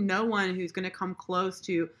really no one who's going to come close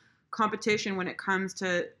to competition when it comes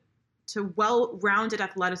to well-rounded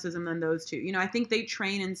athleticism than those two. I think they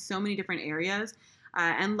train in so many different areas.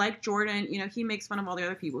 And like Jordan, he makes fun of all the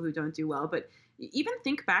other people who don't do well. But even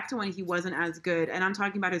think back to when he wasn't as good. And I'm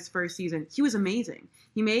talking about his first season. He was amazing.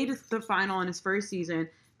 He made the final in his first season.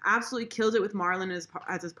 Absolutely killed it with Marlon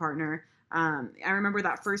as his partner. I remember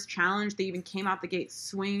that first challenge. They even came out the gate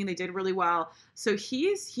swinging. They did really well. So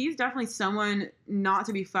he's definitely someone not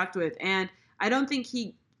to be fucked with. And I don't think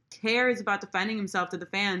he cares about defending himself to the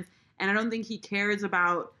fans. And I don't think he cares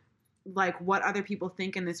about like what other people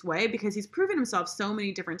think in this way because he's proven himself so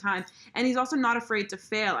many different times. And he's also not afraid to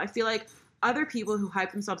fail. I feel like other people who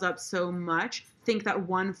hype themselves up so much think that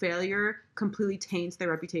one failure completely taints their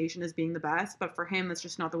reputation as being the best. But for him, that's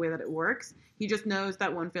just not the way that it works. He just knows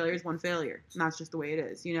that one failure is one failure. And that's just the way it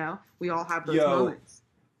is, We all have those moments.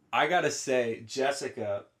 I gotta say,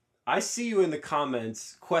 Jessica, I see you in the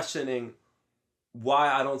comments questioning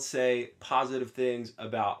why I don't say positive things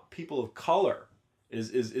about people of color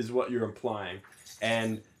is what you're implying.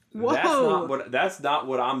 And... Whoa. That's not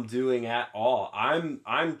what I'm doing at all.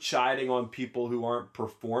 I'm chiding on people who aren't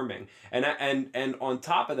performing. And on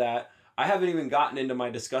top of that, I haven't even gotten into my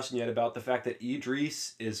discussion yet about the fact that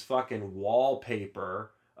Idris is fucking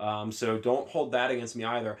wallpaper. So don't hold that against me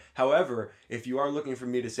either. However, if you are looking for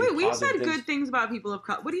me to say we've said good things about people of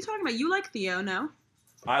color. What are you talking about? You like Theo, no?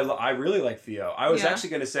 I really like Theo. I was Yeah.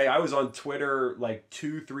 actually going to say I was on Twitter like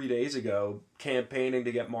 2-3 days ago campaigning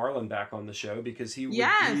to get Marlon back on the show because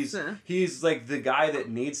Yes. he's like the guy that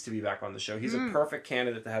needs to be back on the show. He's a Mm. perfect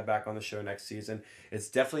candidate to have back on the show next season. It's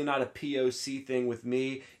definitely not a POC thing with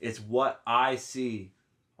me. It's what I see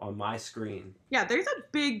on my screen. Yeah, there's a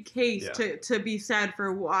big case Yeah. to be said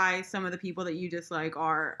for why some of the people that you dislike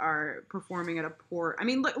are performing at a poor. I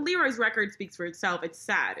mean, Leroy's record speaks for itself. It's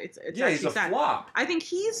sad. It's Yeah, he's actually a sad. flop. I think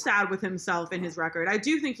he's sad with himself in his record. I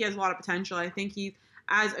do think he has a lot of potential. I think he's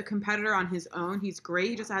as a competitor on his own, he's great.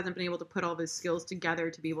 He just hasn't been able to put all of his skills together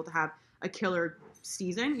to be able to have a killer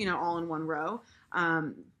season, you know, all in one row.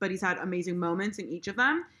 But he's had amazing moments in each of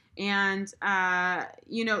them. And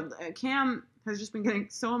you know, Cam has just been getting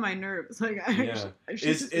so on my nerves. Like, Yeah.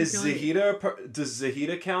 Is Zahida? Does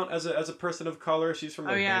Zahida count as a person of color? She's from.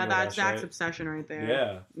 Like, oh yeah, Bangladesh, that's Zach's right? obsession right there.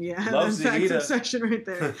 Yeah. Yeah, Love that's Zach's Zahida. obsession right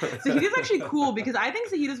there. Zahida's actually cool because I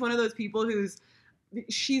think Zahida's one of those people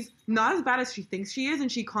she's not as bad as she thinks she is,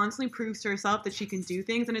 and she constantly proves to herself that she can do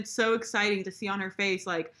things, and it's so exciting to see on her face,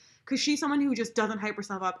 like, because she's someone who just doesn't hype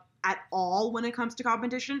herself up at all when it comes to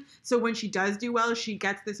competition. So when she does do well, she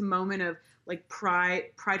gets this moment of like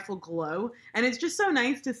prideful glow, and it's just so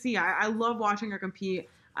nice to see. I love watching her compete.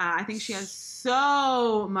 I think she has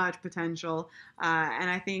so much potential, and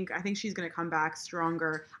I think she's going to come back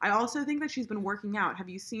stronger. I also think that she's been working out. Have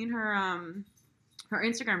you seen her her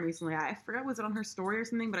Instagram recently? I forget, was it on her story or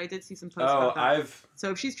something? But I did see some posts about that.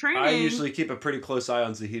 So if she's training, I usually keep a pretty close eye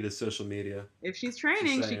on Zahida's social media. If she's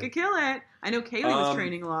training, she could kill it. I know Kaylee was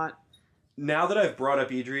training a lot. Now that I've brought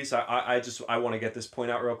up Idris, I want to get this point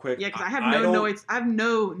out real quick. Yeah, because I have no notes. I have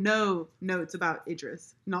no notes about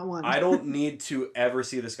Idris. Not one. I don't need to ever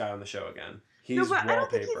see this guy on the show again. He's wallpaper. I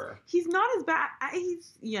don't think he's not as bad.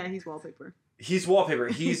 He's wallpaper. He's wallpaper.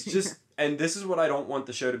 He's just, and this is what I don't want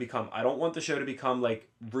the show to become. I don't want the show to become like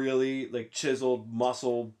really like chiseled,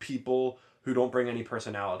 muscled people who don't bring any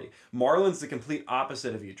personality. Marlon's the complete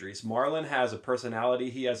opposite of Idris. Marlon has a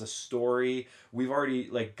personality. He has a story. We've already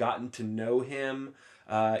like gotten to know him.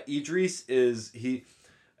 Idris is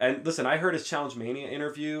and listen, I heard his Challenge Mania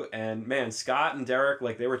interview, and man, Scott and Derek,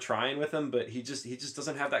 like, they were trying with him, but he just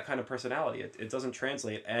doesn't have that kind of personality. It doesn't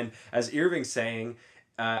translate. And as Irving's saying,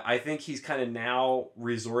 I think he's kind of now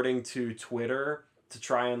resorting to Twitter to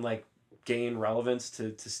try and like gain relevance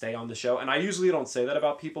to stay on the show. And I usually don't say that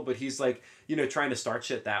about people, but he's like, you know, trying to start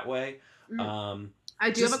shit that way. I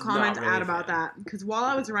do have a comment to add about that, because while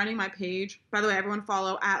I was running my page, by the way, everyone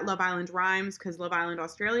follow at Love Island Rhymes, because Love Island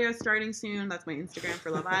Australia is starting soon. That's my Instagram for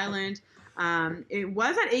Love Island. It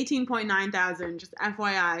was at 18.9 thousand, just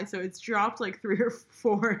FYI, so it's dropped like 3 or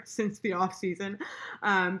 4 since the off season.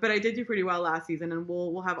 But I did do pretty well last season, and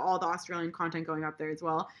we'll have all the Australian content going up there as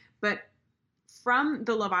well. But from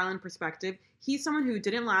the Love Island perspective, he's someone who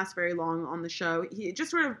didn't last very long on the show. It just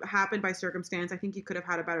sort of happened by circumstance. I think he could have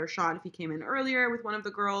had a better shot if he came in earlier with one of the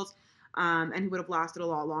girls, and he would have lasted a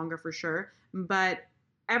lot longer for sure. But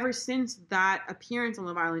ever since that appearance on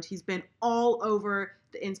Love Island, he's been all over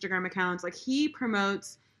the Instagram accounts. Like, he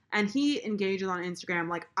promotes and he engages on Instagram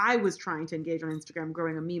like I was trying to engage on Instagram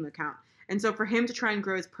growing a meme account. And so for him to try and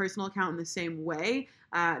grow his personal account in the same way,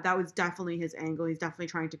 that was definitely his angle. He's definitely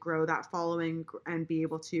trying to grow that following and be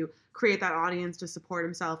able to create that audience to support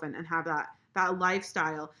himself and have that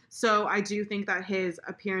lifestyle. So I do think that his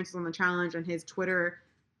appearances on the challenge and his Twitter,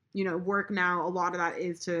 you know, work now, a lot of that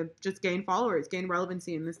is to just gain followers, gain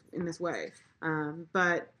relevancy in this way.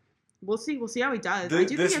 But we'll see how he does. I do think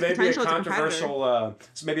he has potential as a competitor.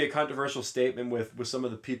 This may be a controversial statement with some of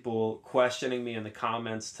the people questioning me in the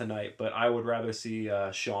comments tonight, but I would rather see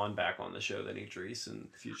Sean back on the show than Idris in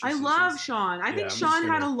future seasons. I love Sean. I think Sean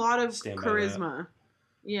had a lot of charisma.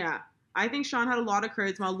 Yeah. I think Sean had a lot of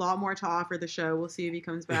charisma, a lot more to offer the show. We'll see if he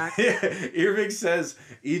comes back. Irving says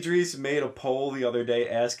Idris made a poll the other day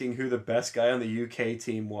asking who the best guy on the UK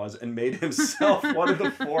team was and made himself one of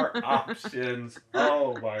the 4 options.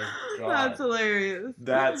 Oh my god. That's hilarious.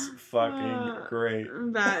 That's fucking great.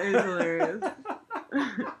 That is hilarious.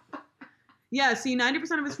 Yeah, see,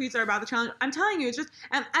 90% of his tweets are about the challenge. I'm telling you, it's just,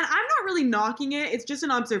 and I'm not really knocking it. It's just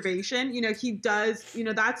an observation. You know, he does, you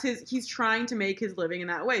know, he's trying to make his living in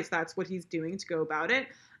that way. So that's what he's doing to go about it.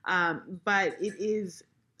 But it is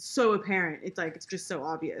so apparent. It's just so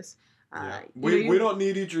obvious. We don't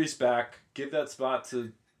need Idris back. Give that spot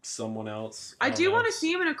to someone else. I do want to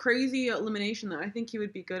see him in a crazy elimination, though. I think he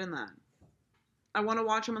would be good in that. I want to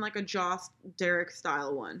watch him in like a Joss Derek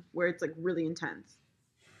style one where it's like really intense.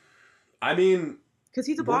 I mean, because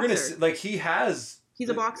he's a boxer. Like, he's He's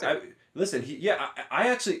a boxer. Listen, I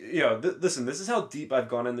actually, listen, this is how deep I've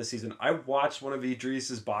gone in this season. I watched one of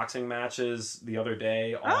Idris's boxing matches the other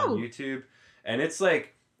day on YouTube, and it's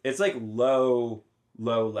like low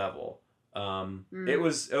level. It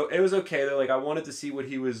was okay though. Like, I wanted to see what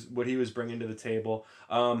he was bringing to the table.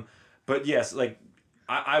 But yes, like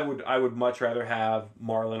I would much rather have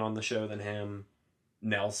Marlon on the show than him,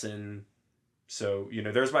 Nelson. So,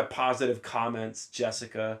 there's my positive comments,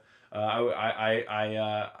 Jessica.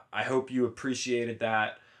 I hope you appreciated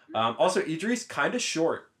that. Also, Idris kind of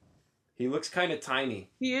short. He looks kind of tiny.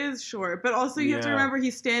 He is short, but also you have to remember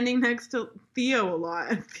he's standing next to Theo a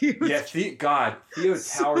lot. Theo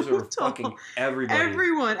towers over fucking everybody.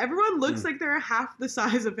 Everyone looks like they're half the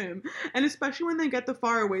size of him, and especially when they get the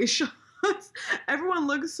far away shots. Everyone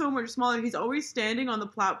looks so much smaller. He's always standing on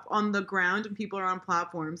the ground, and people are on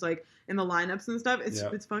platforms, like in the lineups and stuff.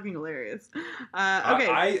 It's fucking hilarious.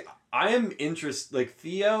 Okay, I am interested. Like,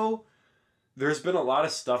 Theo, there's been a lot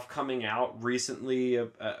of stuff coming out recently,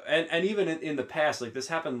 and even in the past. Like, this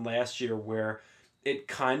happened last year, where it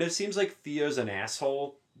kind of seems like Theo's an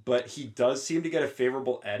asshole, but he does seem to get a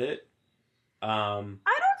favorable edit. I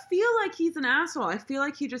don't feel like he's an asshole. I feel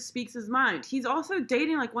like he just speaks his mind. He's also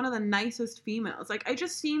dating like one of the nicest females. Like, it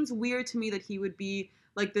just seems weird to me that he would be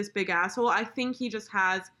like this big asshole. I think he just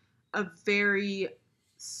has a very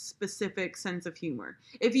specific sense of humor.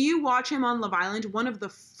 If you watch him on Love Island, one of the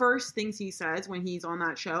first things he says when he's on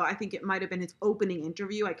that show, I think it might have been his opening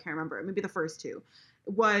interview, I can't remember, maybe the first two,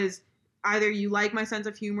 was either you like my sense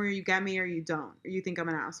of humor, you get me, or you don't, or you think I'm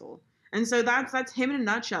an asshole. And so that's him in a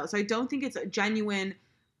nutshell. So I don't think it's a genuine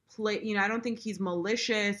play. I don't think he's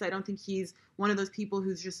malicious. I don't think he's one of those people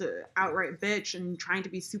who's just an outright bitch and trying to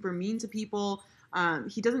be super mean to people.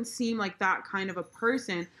 He doesn't seem like that kind of a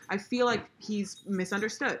person. I feel like he's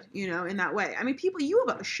misunderstood, in that way. I mean, you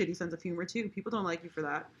have a shitty sense of humor too. People don't like you for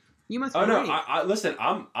that. You must be no, listen,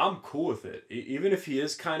 I'm cool with it. Even if he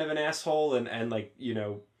is kind of an asshole and like,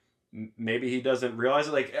 maybe he doesn't realize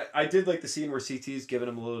it. Like, I did like the scene where CT's giving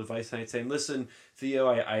him a little advice tonight, saying, "Listen, Theo,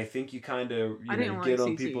 I think you kind of get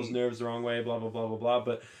on people's nerves the wrong way, blah blah blah blah blah."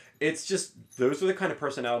 But it's just, those are the kind of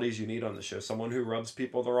personalities you need on the show. Someone who rubs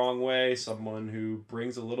people the wrong way, someone who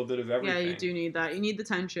brings a little bit of everything. Yeah, you do need that. You need the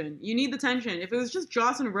tension. If it was just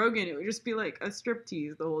Joss and Rogan, it would just be like a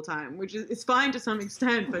striptease the whole time, which is, it's fine to some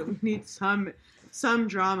extent, but we need some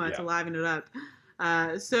drama to liven it up.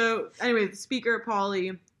 So anyway, the speaker,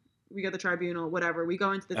 Paulie, we got the tribunal, whatever. We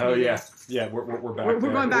go into this meeting. Yeah, we're back. We're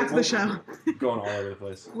going back to the show. Going all over the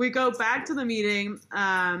place. We go back to the meeting.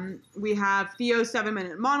 We have Theo's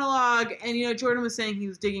 7-minute monologue, and Jordan was saying he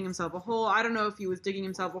was digging himself a hole. I don't know if he was digging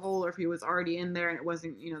himself a hole or if he was already in there and it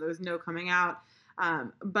wasn't, there was no coming out.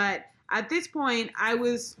 But at this point,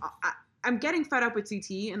 I'm getting fed up with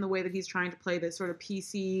CT and the way that he's trying to play this sort of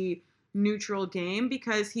PC neutral game,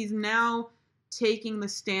 because he's now taking the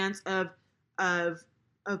stance of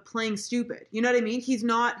playing stupid. You know what I mean? He's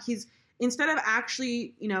instead of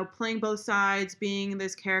actually, playing both sides, being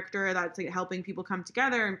this character that's like helping people come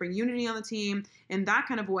together and bring unity on the team in that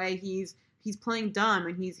kind of way, he's playing dumb,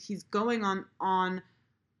 and he's going on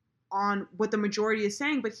what the majority is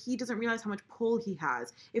saying, but he doesn't realize how much pull he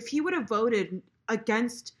has. If he would have voted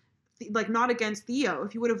against, not against Theo,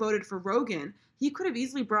 if he would have voted for Rogan, he could have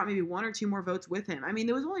easily brought maybe 1 or 2 more votes with him. I mean,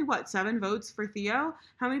 there was only, 7 votes for Theo?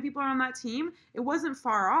 How many people are on that team? It wasn't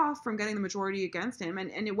far off from getting the majority against him, and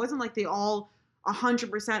it wasn't like they all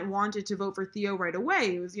 100% wanted to vote for Theo right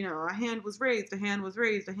away. It was, a hand was raised, a hand was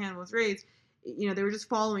raised, a hand was raised. They were just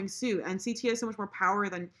following suit, and CT has so much more power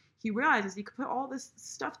than he realizes. He could put all this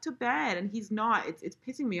stuff to bed, and he's not. It's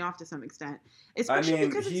pissing me off to some extent, especially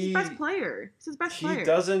because it's his best player. It's his best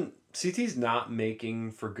player. CT's not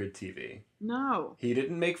making for good TV. No. He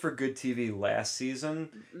didn't make for good TV last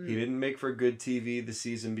season. Mm-mm. He didn't make for good TV the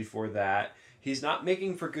season before that. He's not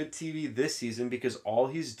making for good TV this season because all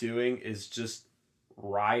he's doing is just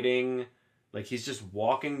riding, like he's just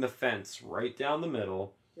walking the fence right down the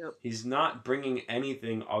middle. Yep. He's not bringing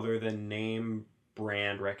anything other than name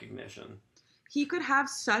brand recognition. He could have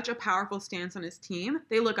such a powerful stance on his team.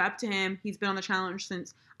 They look up to him. He's been on the challenge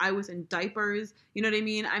since I was in diapers. You know what I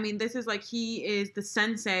mean? I mean, this is like, he is the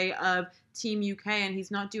sensei of Team UK, and he's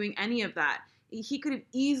not doing any of that. He could have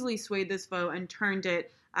easily swayed this vote and turned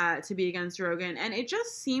it to be against Rogan. And it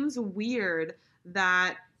just seems weird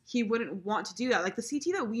that he wouldn't want to do that. Like, the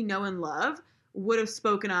CT that we know and love would have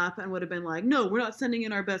spoken up and would have been like, no, we're not sending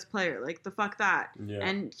in our best player. Like, the fuck that. Yeah.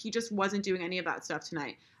 And he just wasn't doing any of that stuff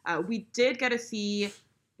tonight. We did get to see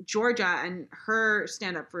Georgia and her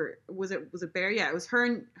stand up for was it Bear? Yeah, it was her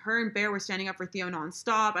and Bear were standing up for Theo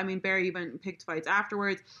nonstop. I mean, Bear even picked fights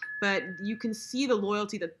afterwards, but you can see the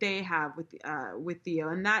loyalty that they have with Theo,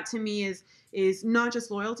 and that to me is not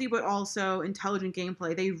just loyalty but also intelligent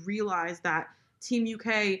gameplay. They realize that Team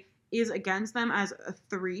UK is against them as a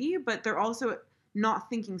three, but they're also not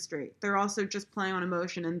thinking straight. They're also just playing on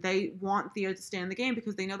emotion, and they want Theo to stay in the game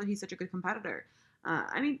because they know that he's such a good competitor.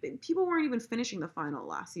 I mean, people weren't even finishing the final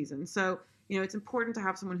last season, so it's important to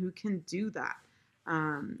have someone who can do that.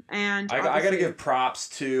 And I got to give props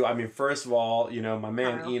to. I mean, first of all, my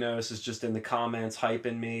man Kyle. Enos is just in the comments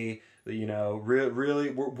hyping me.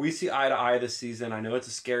 Really, we see eye to eye this season. I know it's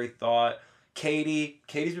a scary thought.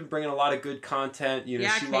 Katie's been bringing a lot of good content.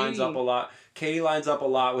 Yeah, she lines up a lot. Katie lines up a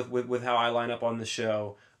lot with how I line up on the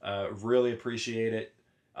show. Really appreciate it.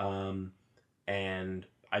 And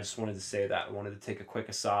I just wanted to say that. I wanted to take a quick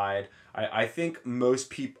aside. I think most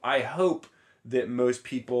people, I hope that most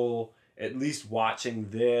people, at least watching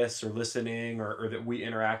this or listening or that we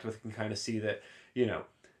interact with, can kind of see that,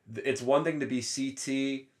 it's one thing to be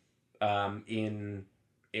CT in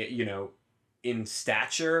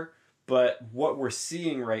stature, but what we're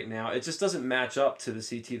seeing right now, it just doesn't match up to the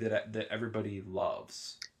CT that everybody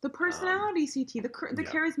loves. The personality CT, the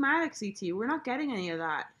charismatic CT, we're not getting any of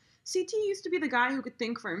that. CT used to be the guy who could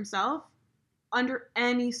think for himself under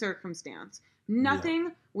any circumstance.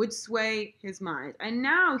 Nothing would sway his mind. And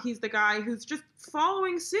now he's the guy who's just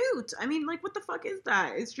following suit. I mean, like, what the fuck is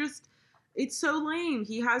that? It's so lame.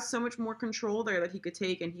 He has so much more control there that he could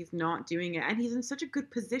take, and he's not doing it. And he's in such a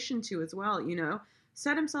good position to as well,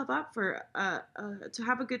 Set himself up for to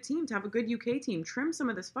have a good team, to have a good UK team. Trim some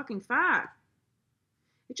of this fucking fat.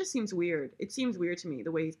 It just seems weird. It seems weird to me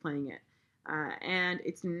the way he's playing it. And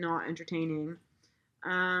it's not entertaining.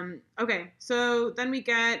 Okay, so then we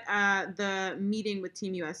get the meeting with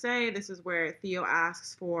Team USA. This is where Theo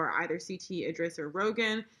asks for either CT, Idris, or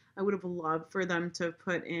Rogan. I would have loved for them to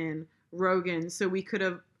put in Rogan so we could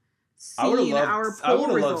have seen our poll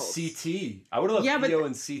results. CT. I would have loved Theo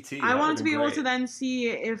and CT. I wanted to be able to then see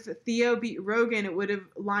if Theo beat Rogan, it would have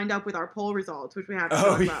lined up with our poll results, which we have to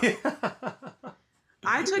talk about. Yeah.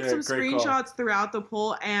 I took some screenshots throughout the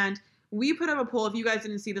poll, and we put up a poll if you guys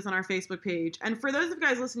didn't see this on our Facebook page. And for those of you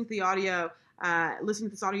guys listening to the audio, listening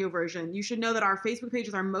to this audio version, you should know that our Facebook page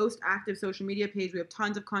is our most active social media page. We have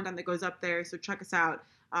tons of content that goes up there, so check us out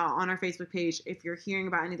on our Facebook page. If you're hearing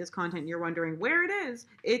about any of this content and you're wondering where it is,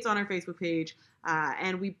 it's on our Facebook page.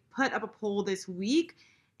 And we put up a poll this week,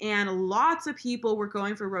 and lots of people were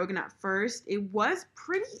going for Rogan at first. It was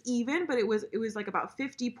pretty even, but it was like about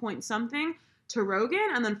 50 point something to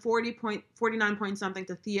Rogan, and then 49 point something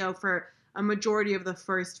to Theo for a majority of the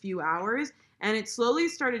first few hours. And it slowly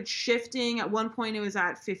started shifting. At one point, it was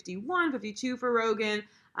at 51, 52 for Rogan.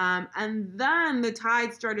 And then the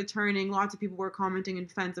tide started turning. Lots of people were commenting in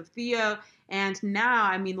defense of Theo. And now,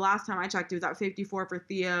 I mean, last time I checked, it was at 54 for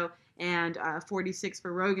Theo and 46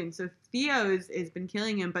 for Rogan. So Theo has been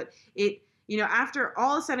killing him. But after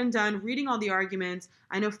all is said and done, reading all the arguments,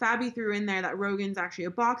 I know Fabi threw in there that Rogan's actually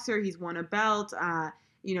a boxer. He's won a belt.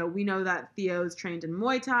 We know that Theo's trained in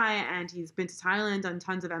Muay Thai and he's been to Thailand, done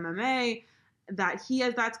tons of MMA, that he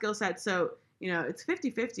has that skill set. So, it's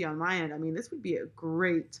 50-50 on my end. I mean, this would be a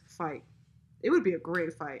great fight. It would be a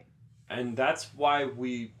great fight. And that's why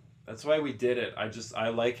we did it. I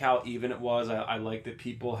like how even it was. I like that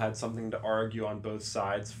people had something to argue on both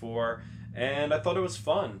sides for. And I thought it was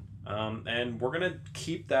fun. And we're going to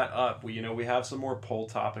keep that up. We have some more poll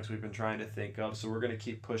topics we've been trying to think of, so we're going to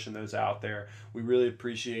keep pushing those out there. We really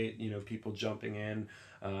appreciate, people jumping in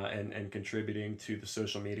and contributing to the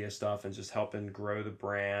social media stuff and just helping grow the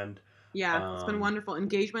brand. Yeah, it's been wonderful.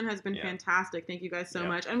 Engagement has been fantastic. Thank you guys so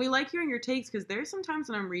much. And we like hearing your takes, because there's some times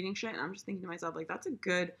when I'm reading shit and I'm just thinking to myself, like, that's a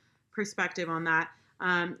good perspective on that.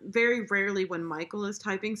 Very rarely when Michael is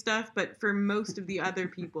typing stuff, but for most of the other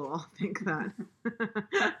people, I'll think that.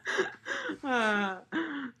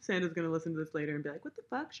 Santa's going to listen to this later and be like, what the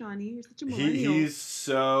fuck, Shawnee? You're such a millennial.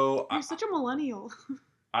 You're such a millennial.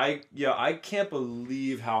 I can't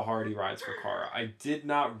believe how hard he rides for Cara. I did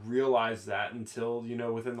not realize that until,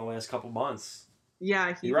 within the last couple months.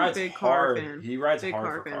 Yeah, he rides a big hard. Cara fan. He rides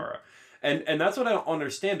hard for Cara. And that's what I don't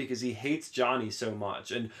understand, because he hates Johnny so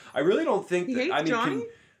much. And I really don't think he Johnny?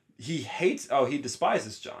 He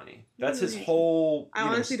despises Johnny. That's his whole I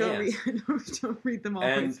honestly stance. don't read them all.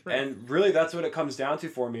 And really that's what it comes down to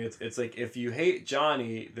for me. It's like, if you hate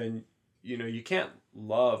Johnny, then you can't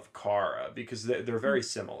love Cara, because they're very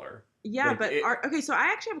similar. Yeah, okay, so I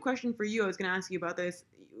actually have a question for you. I was going to ask you about this.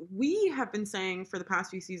 we have been saying for the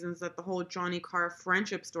past few seasons that the whole Johnny Cara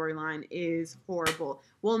friendship storyline is horrible.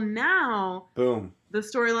 Well, now Boom. the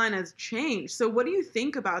storyline has changed. So what do you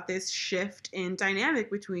think about this shift in dynamic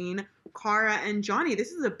between Cara and Johnny?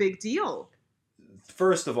 This is a big deal.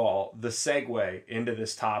 First of all, the segue into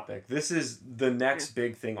this topic. This is the next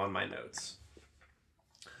big thing on my notes.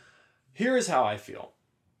 Here is how I feel.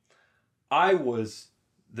 I was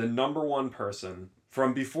the number one person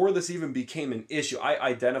from before this even became an issue. I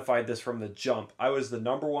identified this from the jump. I was the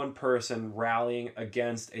number one person rallying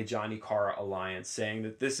against a Johnny Cara alliance, saying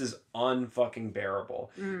that this is unfucking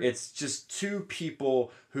bearable. It's just two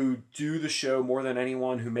people who do the show more than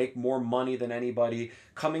anyone, who make more money than anybody,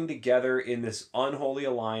 coming together in this unholy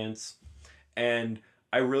alliance. And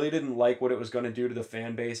I really didn't like what it was going to do to the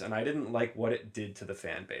fan base, and I didn't like what it did to the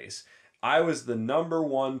fan base. I was the number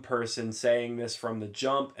one person saying this from the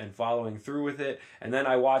jump and following through with it. And then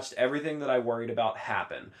I watched everything that I worried about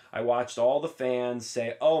happen. I watched all the fans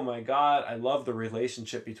say, oh my God, I love the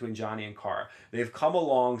relationship between Johnny and Cara. They've come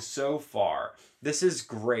along so far. This is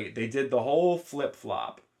great. They did the whole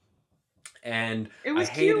flip-flop. And it was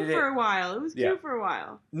I hated cute for a while. It was cute for a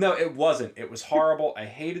while. No, it wasn't. It was horrible. I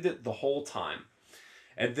hated it the whole time.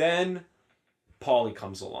 And then Paulie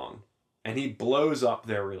comes along. And he blows up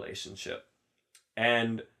their relationship.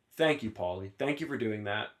 And thank you, Paulie. Thank you for doing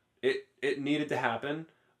that. It needed to happen.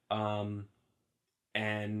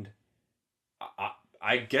 And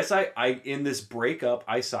I guess I in this breakup,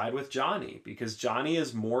 I side with Johnny. Because Johnny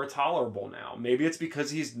is more tolerable now. Maybe it's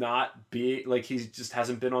because he's not he just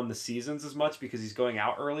hasn't been on the seasons as much because he's going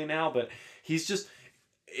out early now. But he's just,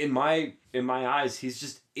 in my eyes, he's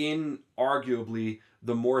just inarguably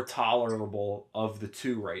the more tolerable of the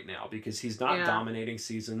two right now, because he's not dominating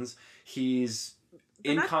seasons. He's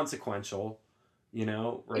inconsequential, right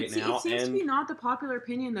now. It seems to be not the popular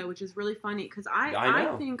opinion though, which is really funny, because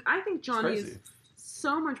I think Johnny is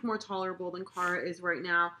so much more tolerable than Cara is right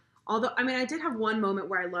now. Although, I mean, I did have one moment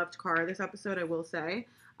where I loved Cara this episode, I will say.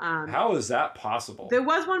 How is that possible? There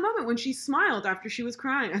was one moment when she smiled after she was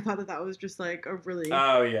crying. I thought that was just like a really...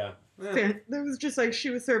 Oh, yeah. It was just like she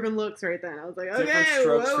was serving looks right then. I was like, okay, different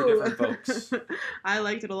strokes for different folks. I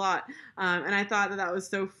liked it a lot. And I thought that was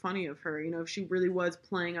so funny of her. If she really was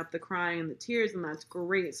playing up the crying and the tears, and that's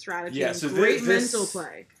great strategy. Yeah, so great mental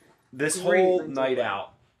play. This whole night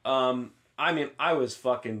out, I mean, I was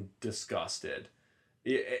fucking disgusted.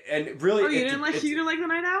 And really... Oh, you didn't like the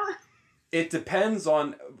night out? It depends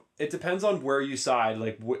on where you side.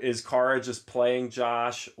 Like, is Cara just playing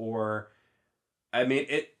Josh, or, I mean,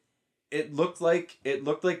 it looked like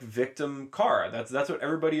victim Cara. That's what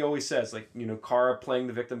everybody always says. Like, Cara playing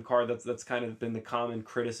the victim card. That's kind of been the common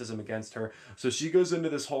criticism against her. So she goes into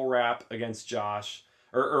this whole rap against Josh,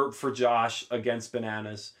 or for Josh against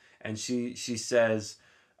Bananas, and she says,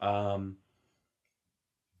 "You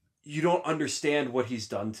don't understand what he's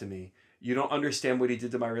done to me. You don't understand what he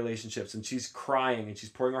did to my relationships." And she's crying and she's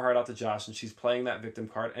pouring her heart out to Josh and she's playing that victim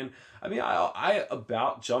card. And I mean, I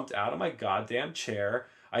about jumped out of my goddamn chair.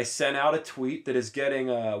 I sent out a tweet that is getting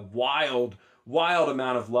a wild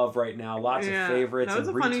amount of love right now. Lots of favorites and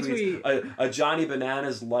retweets. Funny tweet. A Johnny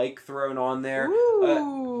Bananas thrown on there.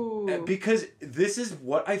 Because this is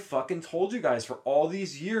what I fucking told you guys for all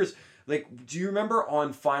these years. Like, do you remember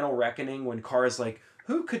on Final Reckoning when Cara's like,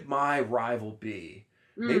 who could my rival be?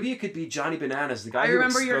 Maybe it could be Johnny Bananas, the guy who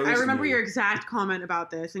exposed me. I remember your exact comment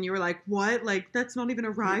about this, and you were like, what? Like, that's not even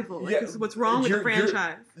a rival. Like, this is what's wrong with the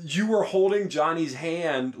franchise. You were holding Johnny's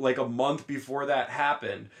hand like a month before that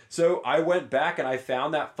happened. So I went back and I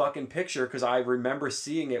found that fucking picture because I remember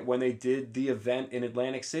seeing it when they did the event in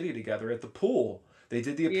Atlantic City together at the pool. They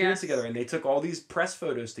did the appearance together, and they took all these press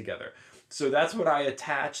photos together. So that's what I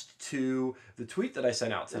attached to the tweet that I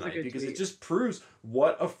sent out tonight, because it just proves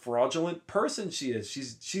what a fraudulent person she is.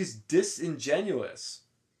 She's disingenuous.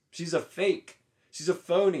 She's a fake. She's a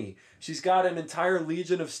phony. She's got an entire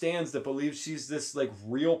legion of stans that believe she's this like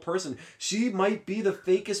real person. She might be the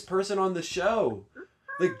fakest person on the show.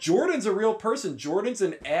 Like, Jordan's a real person. Jordan's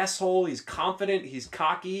an asshole. He's confident. He's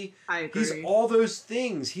cocky. I agree. He's all those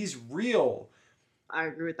things. He's real. I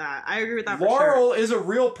agree with that. Laurel is a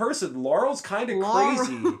real person. Laurel's kind of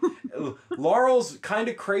crazy. Laurel's kind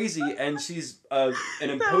of crazy, and she's an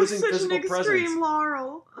imposing physical presence. That was such an extreme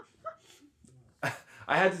Laurel.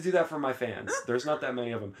 I had to do that for my fans. There's not that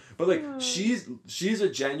many of them. But, like, she's a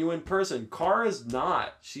genuine person. Cara's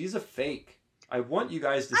not. She's a fake. I want you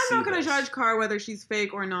guys to see I'm not going to this. judge Cara whether she's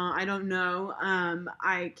fake or not. I don't know.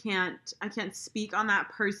 I can't speak on that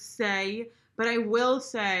per se. But I will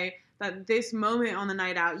say that this moment on the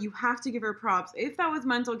night out, you have to give her props. If that was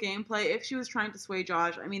mental gameplay, if she was trying to sway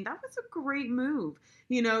Josh, I mean, that was a great move.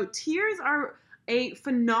 You know, tears are a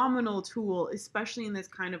phenomenal tool, especially in this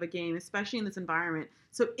kind of a game, especially in this environment.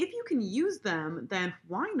 So if you can use them, then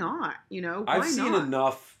why not? You know, why I've seen not?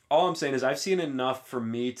 enough. All I'm saying is I've seen enough for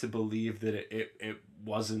me to believe that it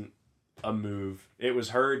wasn't a move. It was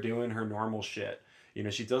her doing her normal shit. You know,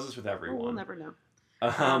 she does this with Well, we'll everyone. never know.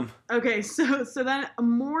 Um, Okay, so then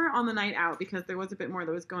more on the night out because there was a bit more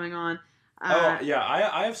that was going on. oh yeah,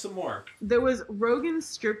 I have some more. There was Rogan's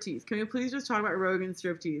striptease. Can we please just talk about Rogan's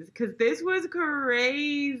striptease? Because this was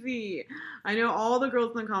crazy. I know all the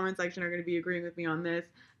girls in the comment section are going to be agreeing with me on this.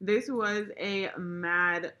 This was a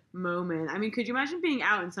mad moment. I mean, could you imagine being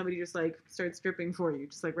out and somebody just like starts stripping for you,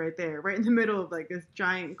 just like right there, right in the middle of like this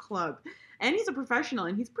giant club? And he's a professional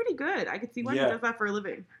and he's pretty good. I could see why he does that for a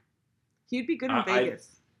living. He'd be good in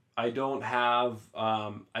Vegas. I don't have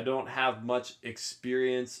much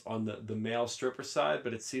experience on the male stripper side,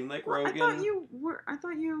 but it seemed like Rogan. I thought you were.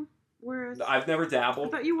 I've never dabbled. I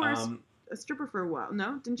thought you were a stripper for a while.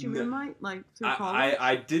 No, didn't you moonlight like through college?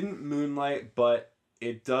 I didn't moonlight, but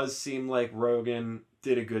it does seem like Rogan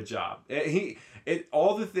did a good job.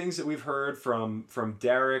 All the things that we've heard from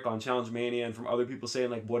Derek on Challenge Mania and from other people saying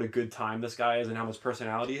like what a good time this guy is and how much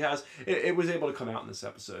personality he has, it was able to come out in this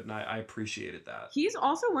episode, and I appreciated that. He's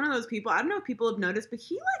also one of those people, I don't know if people have noticed, but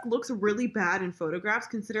he like looks really bad in photographs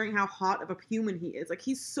considering how hot of a human he is. Like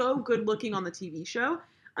he's so good looking on the TV show,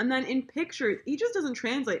 and then in pictures he just doesn't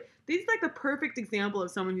translate. This is like the perfect example of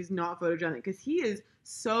someone who's not photogenic because he is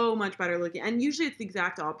so much better looking. And usually it's the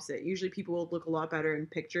exact opposite. Usually people will look a lot better in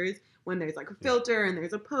pictures when there's like a filter and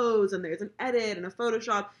there's a pose and there's an edit and a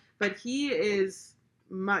Photoshop. But he is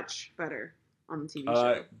much better on the TV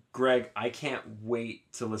show. Greg, I can't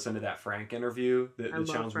wait to listen to that Frank interview that the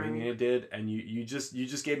Challenge Mania did, and you just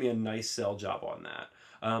gave me a nice sell job on that.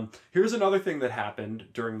 Here's another thing that happened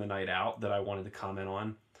during the night out that I wanted to comment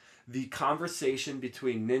on. The conversation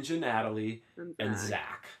between Ninja Natalie and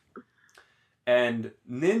Zach. And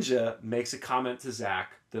Ninja makes a comment to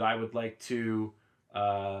Zach that I would like to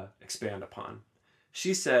expand upon.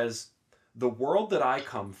 She says, "The world that I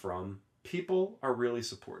come from, people are really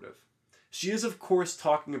supportive." She is, of course,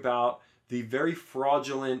 talking about the very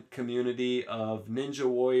fraudulent community of ninja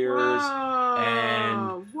warriors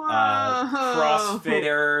and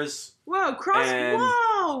CrossFitters. Whoa,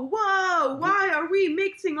 whoa! Why are we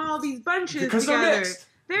mixing all these bunches because together? They're mixed.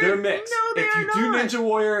 They're mixed. No, if you do Ninja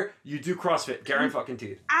Warrior, you do CrossFit. Guarantee fucking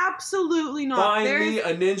teeth. Absolutely not. Find me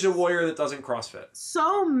a Ninja Warrior that doesn't CrossFit.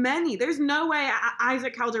 So many. There's no way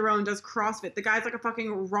Isaac Calderon does CrossFit. The guy's like a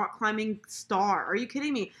fucking rock climbing star. Are you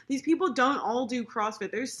kidding me? These people don't all do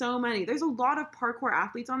CrossFit. There's so many. There's a lot of parkour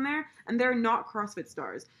athletes on there, and they're not CrossFit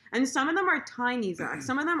stars. And some of them are tiny, Zach.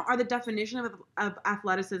 Some of them are the definition of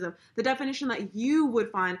athleticism. The definition that you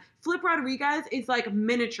would find. Flip Rodriguez is like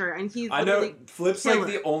miniature, and he's I know Flip's like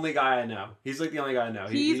the only guy I know. He's like the only guy I know.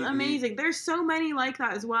 He's amazing. There's so many like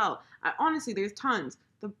that as well. Honestly, there's tons.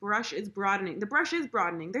 The brush is broadening.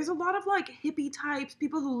 There's a lot of like hippie types,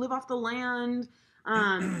 people who live off the land,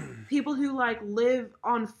 people who like live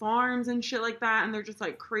on farms and shit like that, and they're just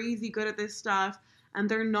like crazy good at this stuff, and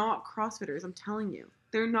they're not CrossFitters. I'm telling you.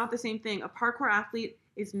 They're not the same thing. A parkour athlete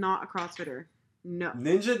is not a CrossFitter. No.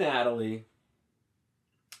 Ninja Natalie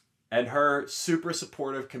and her super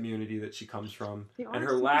supportive community that she comes from, and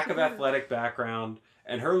her lack of athletic background,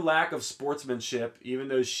 and her lack of sportsmanship, even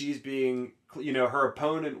though she's being, her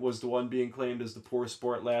opponent was the one being claimed as the poor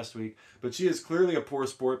sport last week, but she is clearly a poor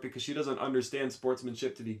sport because she doesn't understand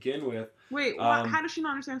sportsmanship to begin with. Wait, how does she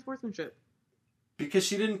not understand sportsmanship? Because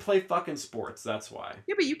she didn't play fucking sports, that's why.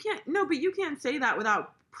 Yeah, but you can't say that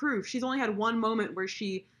without proof. She's only had one moment where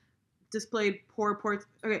she displayed poor sports.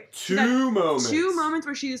 Okay. Two moments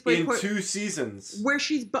where she displayed in 2 seasons. Where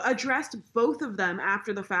she's addressed both of them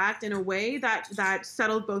after the fact in a way that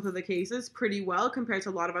settled both of the cases pretty well compared to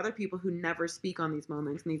a lot of other people who never speak on these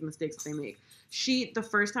moments and these mistakes that they make. She, the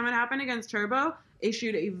first time it happened against Turbo,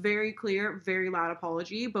 issued a very clear, very loud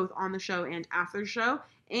apology, both on the show and after the show,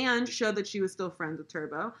 and showed that she was still friends with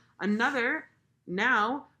Turbo. Another,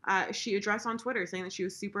 now, she addressed on Twitter saying that she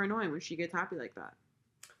was super annoying when she gets happy like that.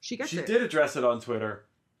 She did address it on Twitter,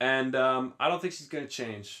 and I don't think she's going to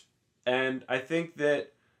change. And I think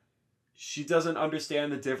that she doesn't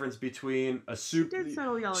understand the difference between a super...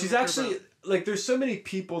 She's actually... Like, there's so many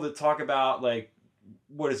people that talk about, like,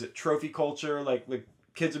 what is it, trophy culture, like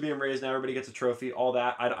kids are being raised now, everybody gets a trophy, all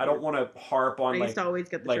that. I don't want to harp on, I used to always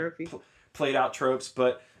get the trophy. Played out tropes,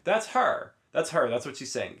 but that's her. That's what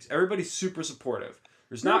she's saying. Everybody's super supportive.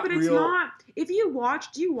 There's No, not but real. it's not. If you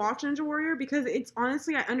watch, do you watch Ninja Warrior? Because it's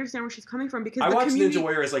honestly, I understand where she's coming from. Because I the watch community, Ninja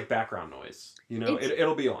Warrior as like background noise. You know,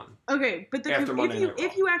 it'll be on. Okay, but After Monday Night Raw.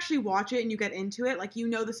 if you actually watch it and you get into it, like, you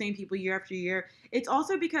know the same people year after year. It's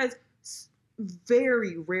also because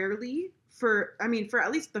very rarely, for at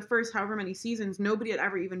least the first however many seasons, nobody had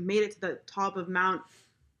ever even made it to the top of Mount,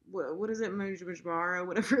 what is it, Mujibara,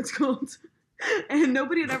 whatever it's called. And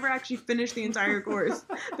nobody had ever actually finished the entire course.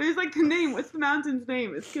 There's like the name. What's the mountain's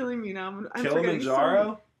name? It's killing me now. I'm forgetting.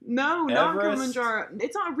 Kilimanjaro? No, Everest? not Kilimanjaro.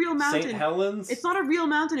 It's not a real mountain. St. Helens? It's not a real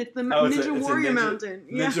mountain. It's the Ninja Warrior Mountain.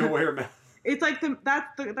 Ninja Warrior Mountain. It's like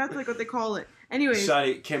that's like what they call it. Anyways,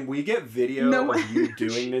 Shadi, can we get video of you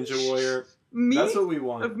doing Ninja Warrior? Me? That's what we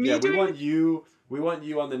want. Of me doing? We want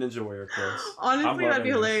you on the Ninja Warrior course. Honestly, that'd be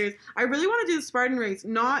hilarious. I really want to do the Spartan race,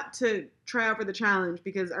 not to try out for the challenge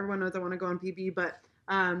because everyone knows I want to go on PB, but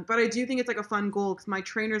I do think it's like a fun goal because my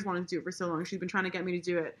trainer's wanted to do it for so long. She's been trying to get me to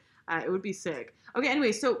do it. It would be sick. Okay,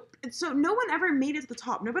 anyway, so no one ever made it to the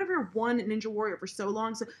top. Nobody ever won Ninja Warrior for so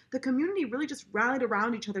long. So the community really just rallied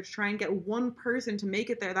around each other to try and get one person to make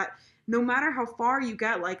it there. That no matter how far you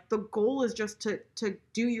get, like, the goal is just to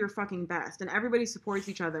do your fucking best. And everybody supports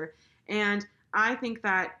each other. And I think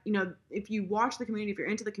that, you know, if you watch the community, if you're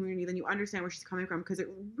into the community, then you understand where she's coming from, because it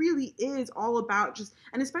really is all about just,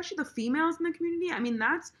 and especially the females in the community, I mean,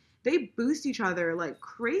 they boost each other like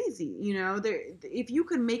crazy, you know. If you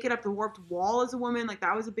could make it up the warped wall as a woman, like,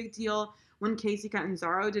 that was a big deal when Casey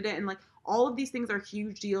Catanzaro did it, and like, all of these things are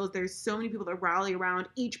huge deals. There's so many people that rally around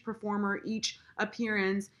each performer, each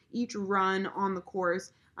appearance, each run on the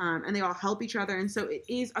course, and they all help each other, and so it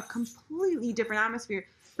is a completely different atmosphere,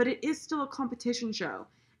 but it is still a competition show.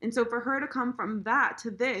 And so for her to come from that to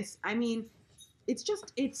this, I mean, it's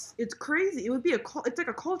just, it's crazy. It would be it's like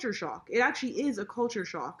a culture shock. It actually is a culture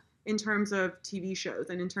shock in terms of TV shows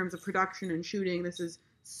and in terms of production and shooting. This is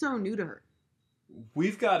so new to her.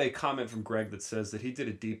 We've got a comment from Greg that says that he did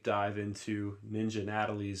a deep dive into Ninja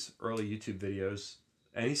Natalie's early YouTube videos,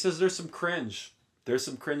 and he says there's some cringe. There's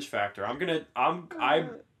some cringe factor. I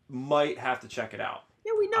might have to check it out.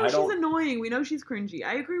 Yeah, we know she's annoying. We know she's cringy.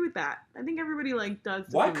 I agree with that. I think everybody does.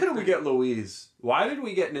 Why couldn't we get Louise? Why did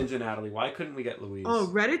we get Ninja Natalie? Why couldn't we get Louise? Oh,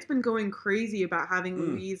 Reddit's been going crazy about having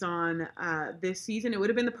Louise on this season. It would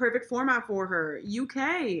have been the perfect format for her. UK.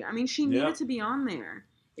 I mean, she needed to be on there.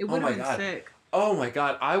 It would have been sick. Oh my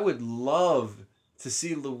God. I would love to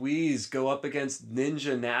see Louise go up against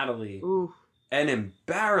Ninja Natalie and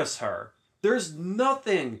embarrass her. There's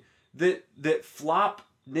nothing that flop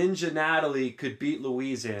Ninja Natalie could beat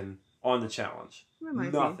Louise in on the challenge.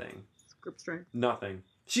 Nothing. Grip strength. Nothing.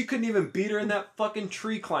 She couldn't even beat her in that fucking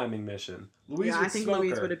tree climbing mission. Louise would I think smoke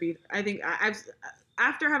Louise her. would have beat. I think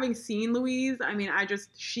after having seen Louise, I mean,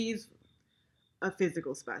 she's a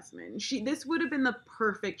physical specimen. This would have been the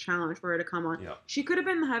perfect challenge for her to come on. Yep. She could have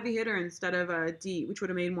been the heavy hitter instead of D, which would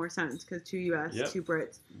have made more sense because 2 US, 2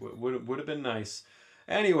 Brits. Would have been nice.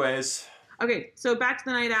 Anyways. Okay, so back to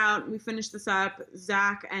the night out. We finished this up.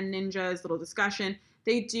 Zach and Ninja's little discussion.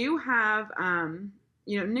 They do have,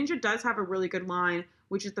 Ninja does have a really good line,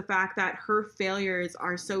 which is the fact that her failures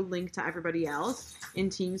are so linked to everybody else in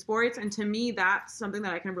team sports. And to me, that's something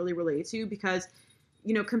that I can really relate to because,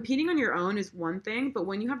 you know, competing on your own is one thing, but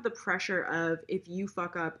when you have the pressure of if you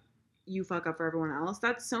fuck up for everyone else,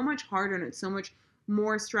 that's so much harder and it's so much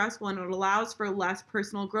more stressful, and it allows for less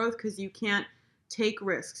personal growth because you can't take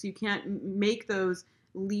risks. You can't make those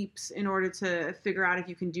leaps in order to figure out if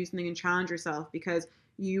you can do something and challenge yourself because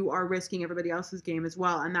you are risking everybody else's game as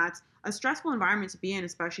well. And that's a stressful environment to be in,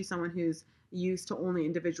 especially someone who's used to only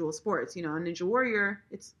individual sports. You know, in Ninja Warrior,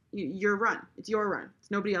 it's your run. It's your run.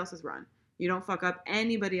 It's nobody else's run. You don't fuck up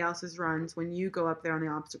anybody else's runs when you go up there on the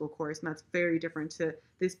obstacle course. And that's very different to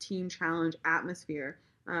this team challenge atmosphere.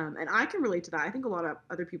 And I can relate to that. I think a lot of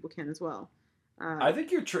other people can as well. I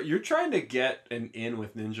think you're trying to get an in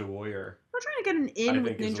with Ninja Warrior. I'm not trying to get an in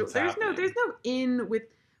with Ninja. There's no in with.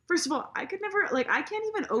 First of all, I could never I can't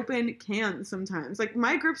even open cans sometimes. Like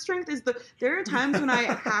my grip strength is there are times when I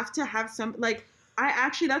have to have some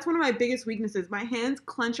that's one of my biggest weaknesses. My hands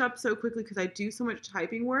clench up so quickly because I do so much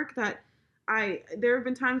typing work that there have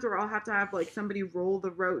been times where I'll have to have like somebody roll the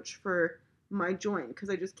roach for my joint because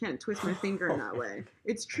I just can't twist my finger in that way.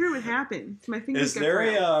 It's true, it happens. My fingers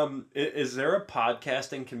is there a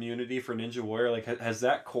podcasting community for Ninja Warrior? Like, has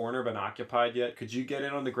that corner been occupied yet? Could you get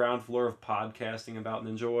in on the ground floor of podcasting about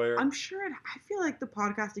Ninja Warrior? I'm sure. I feel like the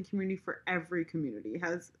podcasting community for every community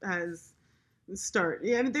has start.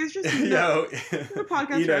 Yeah, I mean, there's just there's a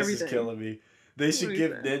podcast for everything. Is killing me. They should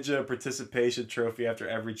give Ninja a participation trophy after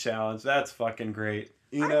every challenge. That's fucking great.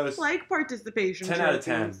 I like participation. 10 out of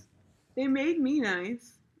 10. They made me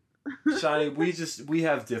nice. Shani, we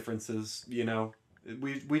have differences, you know.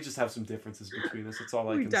 We just have some differences between us. That's all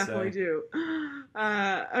I We can definitely say. do.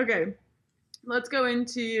 Okay, let's go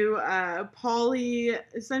into Paulie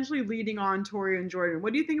essentially leading on Tori and Jordan.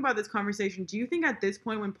 What do you think about this conversation? Do you think at this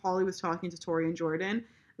point when Paulie was talking to Tori and Jordan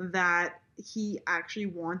that he actually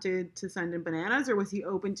wanted to send in bananas, or was he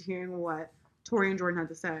open to hearing what Tori and Jordan had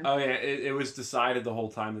to say? Oh yeah, it was decided the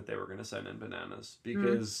whole time that they were going to send in bananas Mm,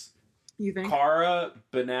 because you think? Kara,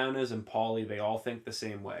 Bananas, and Polly, they all think the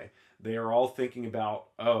same way. They are all thinking about,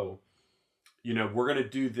 oh, you know, we're going to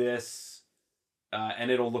do this and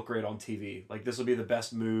it'll look great on TV. Like, this will be the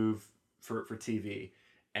best move for TV.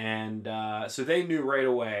 And so they knew right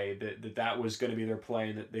away that was going to be their play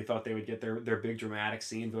and that they thought they would get their big dramatic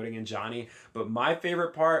scene voting in Johnny. But my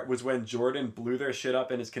favorite part was when Jordan blew their shit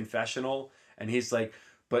up in his confessional and he's like,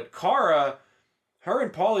 but Kara, her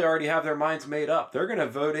and Paulie already have their minds made up. They're gonna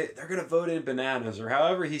vote it. They're gonna vote in bananas, or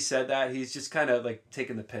however he said that. He's just kind of like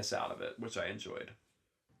taking the piss out of it, which I enjoyed.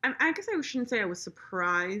 I guess I shouldn't say I was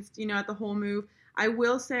surprised, at the whole move. I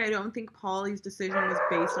will say I don't think Paulie's decision was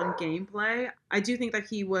based on gameplay. I do think that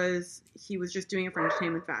he was just doing it for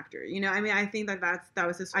entertainment factor. I mean, I think that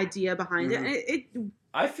was his idea behind it. And Mm, it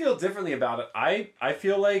I feel differently about it. I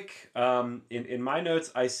feel like in my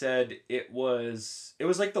notes I said it was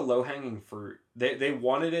like the low hanging fruit. They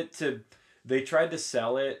wanted it to. They tried to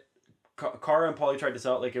sell it. Kara and Paulie tried to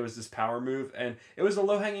sell it like it was this power move, and it was a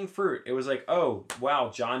low hanging fruit. It was like, oh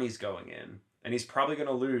wow, Johnny's going in, and he's probably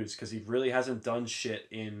gonna lose because he really hasn't done shit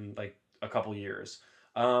in like a couple years.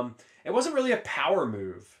 It wasn't really a power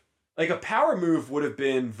move. Like a power move would have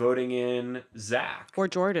been voting in Zach. or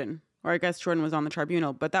Jordan, or I guess Jordan was on the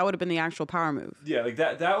tribunal, but that would have been the actual power move. Yeah, like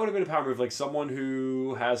that would have been a power move, like someone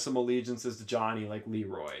who has some allegiances to Johnny, like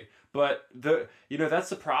Leroy. But that's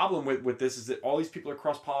the problem with this is that all these people are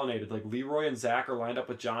cross pollinated. Like Leroy and Zach are lined up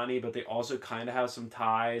with Johnny, but they also kind of have some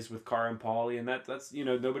ties with Cara and Paulie, and that's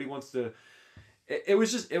nobody wants to. It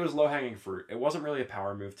was low hanging fruit. It wasn't really a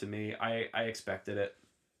power move to me. I expected it.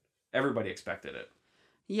 Everybody expected it.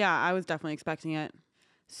 Yeah, I was definitely expecting it.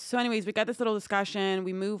 So, anyways, we got this little discussion.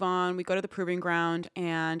 We move on. We go to the proving ground.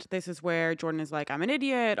 And this is where Jordan is like, I'm an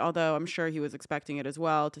idiot, although I'm sure he was expecting it as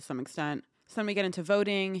well to some extent. So then we get into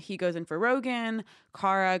voting. He goes in for Rogan.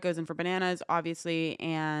 Kara goes in for bananas, obviously.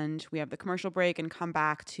 And we have the commercial break and come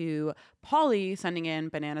back to Paulie sending in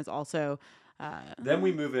bananas also. Then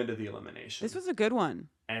we move into the elimination. This was a good one.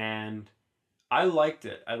 And I liked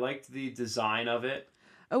it. I liked the design of it.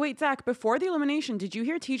 Oh, wait, Zach, before the elimination, did you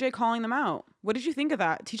hear TJ calling them out? What did you think of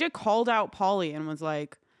that? TJ called out Paulie and was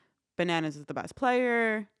like, Bananas is the best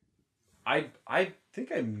player. I think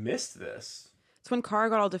I missed this. It's when Kara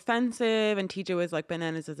got all defensive and TJ was like,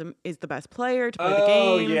 Bananas is the best player to play the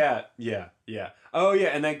Oh game. yeah. Oh yeah,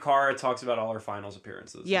 and then Kara talks about all her finals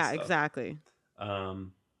appearances. Yeah, exactly.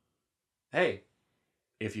 Hey,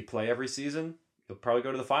 if you play every season, you'll probably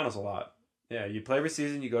go to the finals a lot. Yeah, you play every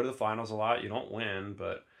season, you go to the finals a lot. You don't win,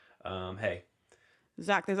 but hey.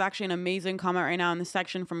 Zach, there's actually an amazing comment right now in this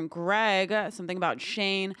section from Greg, something about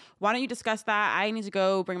Shane. Why don't you discuss that? I need to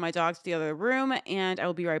go bring my dogs to the other room, and I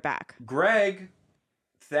will be right back. Greg,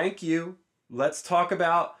 thank you. Let's talk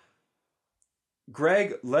about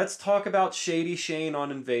Shady Shane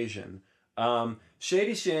on Invasion.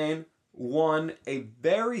 Shady Shane won a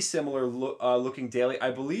very similar looking daily. I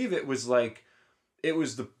believe it was a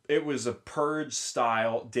purge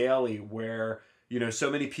style daily where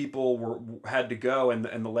so many people had to go and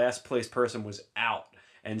the last place person was out,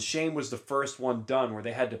 and Shane was the first one done where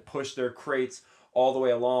they had to push their crates all the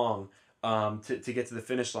way along to get to the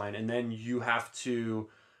finish line, and then you have to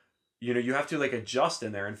like adjust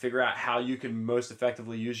in there and figure out how you can most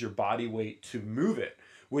effectively use your body weight to move it,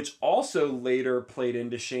 which also later played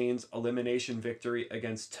into Shane's elimination victory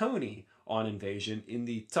against Tony on Invasion in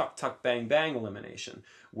the Tuck Tuck Bang Bang elimination,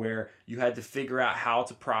 where you had to figure out how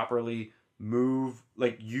to properly move,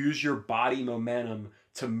 like use your body momentum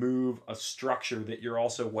to move a structure that you're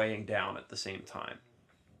also weighing down at the same time.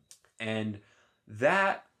 And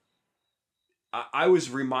that, I was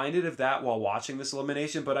reminded of that while watching this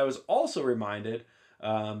elimination, but I was also reminded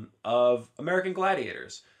of American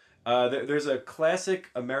Gladiators. There's a classic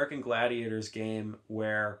American Gladiators game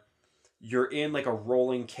where you're in like a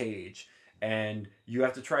rolling cage and you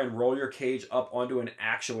have to try and roll your cage up onto an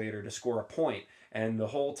actuator to score a point. And the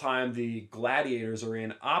whole time the gladiators are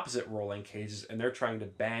in opposite rolling cages and they're trying to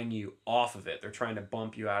bang you off of it. They're trying to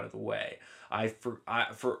bump you out of the way. I'm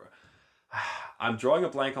drawing a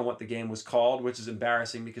blank on what the game was called, which is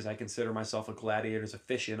embarrassing because I consider myself a gladiators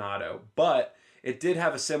aficionado. But it did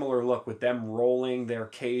have a similar look with them rolling their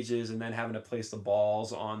cages and then having to place the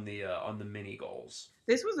balls on the mini goals.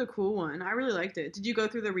 This was a cool one. I really liked it. Did you go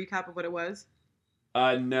through the recap of what it was?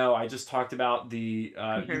 No, I just talked about the. You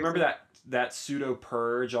remember Comparison. that pseudo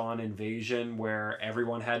purge on Invasion where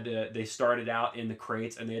everyone had to. They started out in the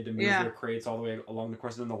crates and they had to move Yeah. their crates all the way along the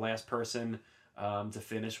course, and then the last person to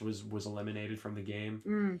finish was eliminated from the game.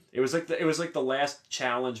 Mm. It was like the last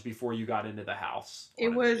challenge before you got into the house. It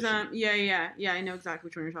On was Invasion. yeah. I know exactly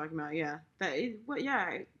which one you're talking about. Yeah.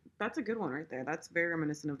 That's a good one right there. That's very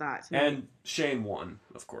reminiscent of that. To me. And Shane won,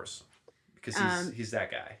 of course, because he's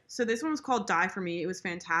that guy. So this one was called Die For Me. It was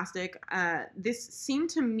fantastic. This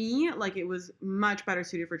seemed to me like it was much better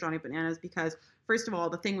suited for Johnny Bananas because, first of all,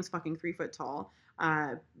 the thing was fucking 3 foot tall.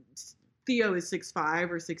 Theo is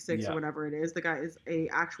 6'5" or 6'6" Yeah. or whatever it is. The guy is a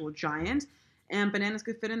actual giant, and Bananas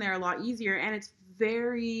could fit in there a lot easier. And it's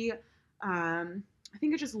very, I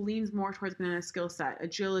think it just leans more towards Banana's skill set,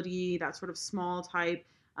 agility, that sort of small type.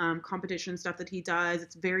 Competition stuff that he does.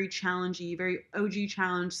 It's very challenging, very OG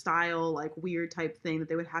challenge style, like weird type thing that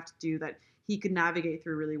they would have to do that he could navigate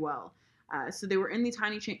through really well. So they were in these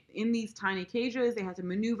tiny cages. They had to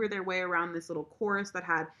maneuver their way around this little course that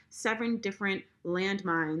had 7 different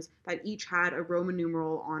landmines that each had a Roman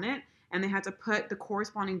numeral on it, and they had to put the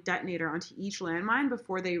corresponding detonator onto each landmine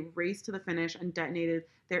before they raced to the finish and detonated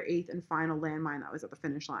their 8th and final landmine that was at the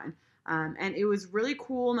finish line. And it was really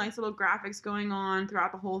cool, nice little graphics going on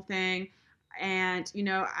throughout the whole thing. And,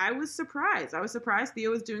 I was surprised. I was surprised Theo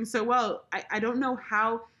was doing so well. I don't know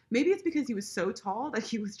how, maybe it's because he was so tall that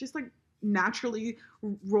he was just like naturally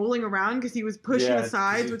rolling around because he was pushing the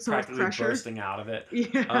sides with so much pressure. Bursting out of it.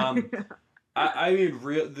 Yeah. I mean,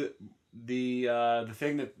 the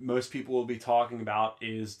thing that most people will be talking about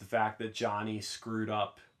is the fact that Johnny screwed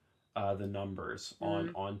up the numbers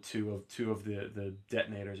on two of the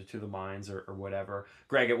detonators or 2 of the mines or whatever.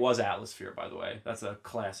 Greg, it was Atmosphere, by the way. That's a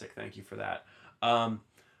classic. Thank you for that.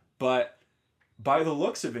 But by the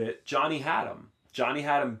looks of it, Johnny had him. Johnny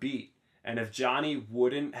had him beat. And if Johnny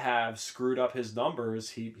wouldn't have screwed up his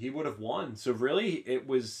numbers, he would have won. So really, it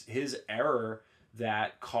was his error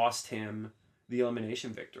that cost him the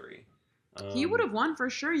elimination victory. He would have won for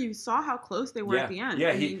sure. You saw how close they were at the end.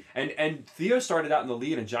 Yeah, and Theo started out in the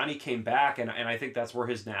lead, and Johnny came back, and I think that's where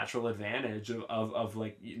his natural advantage of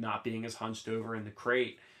like not being as hunched over in the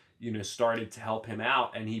crate, started to help him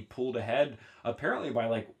out, and he pulled ahead apparently by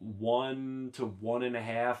like 1 to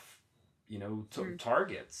 1.5,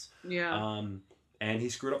 targets. Yeah. And he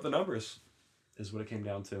screwed up the numbers, is what it came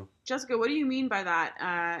down to. Jessica, what do you mean by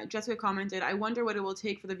that? Jessica commented, I wonder what it will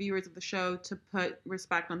take for the viewers of the show to put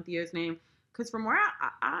respect on Theo's name. Because from where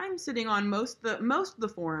I'm sitting on most of the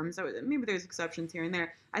forums, maybe there's exceptions here and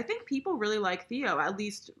there, I think people really like Theo, at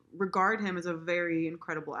least regard him as a very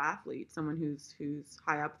incredible athlete, someone who's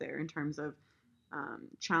high up there in terms of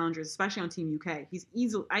challengers, especially on Team UK. He's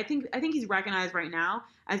easily, I think he's recognized right now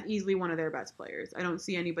as easily one of their best players. I don't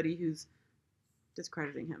see anybody who's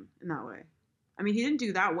discrediting him in that way. I mean, he didn't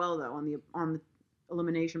do that well though on the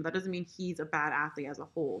elimination, but that doesn't mean he's a bad athlete as a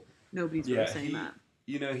whole. Nobody's really saying that.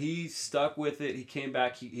 He stuck with it. He came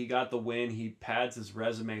back. He got the win. He pads his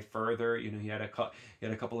resume further. He had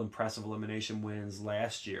a couple impressive elimination wins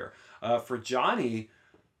last year. For Johnny,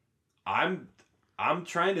 I'm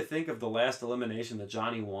trying to think of the last elimination that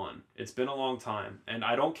Johnny won. It's been a long time, and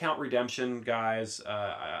I don't count redemption, guys.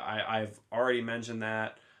 I've already mentioned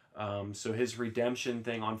that. So his redemption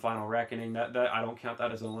thing on Final Reckoning, that I don't count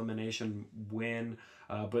that as an elimination win.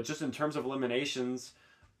 But just in terms of eliminations,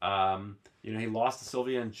 he lost to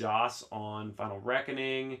Sylvia and Joss on Final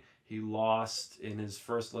Reckoning. He lost in his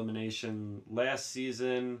first elimination last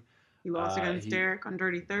season. He lost against Derek on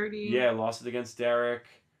Dirty 30. Yeah, lost it against Derek.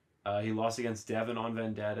 He lost against Devin on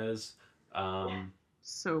Vendettas.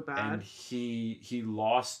 So bad. And he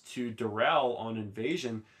lost to Darrell on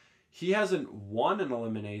Invasion. He hasn't won an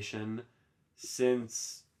elimination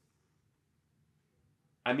since...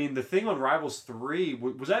 I mean, the thing on Rivals 3,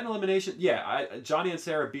 was that an elimination? Yeah, Johnny and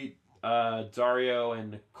Sarah beat Dario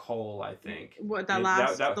and Nicole, I think. What, the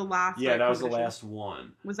last? Yeah, that was the last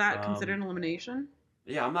one. Was that considered an elimination?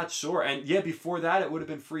 Yeah, I'm not sure. And yeah, before that, it would have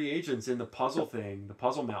been free agents in the puzzle thing, the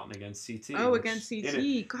puzzle mountain against CT. Oh, against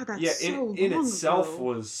CT. God, that's so long in itself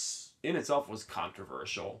ago. was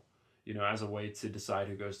controversial, as a way to decide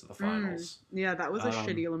who goes to the finals. Yeah, that was a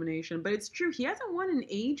shitty elimination. But it's true. He hasn't won in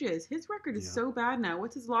ages. His record is so bad now.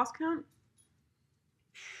 What's his loss count?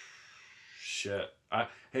 Shit.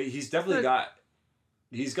 He's definitely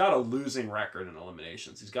got a losing record in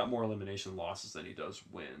eliminations. He's got more elimination losses than he does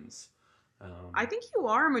wins. I think you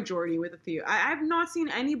are a majority with a few. I've not seen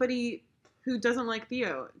anybody who doesn't like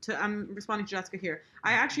Theo. I'm responding to Jessica here.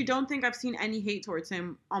 I actually don't think I've seen any hate towards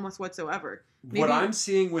him almost whatsoever. What I'm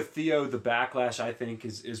seeing with Theo, the backlash, I think,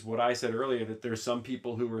 is what I said earlier, that there's some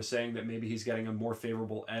people who are saying that maybe he's getting a more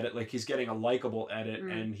favorable edit, like he's getting a likable edit,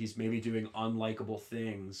 and he's maybe doing unlikable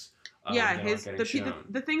things. Yeah,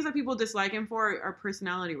 the things that people dislike him for are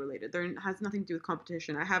personality related. There has nothing to do with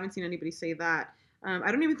competition. I haven't seen anybody say that.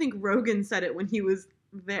 I don't even think Rogan said it when he was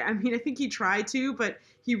there. I mean, I think he tried to, but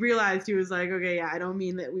he realized, he was like, okay, yeah, I don't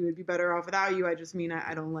mean that we would be better off without you. I just mean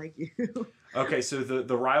I don't like you. Okay, so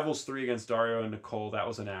the Rivals 3 against Dario and Nicole, that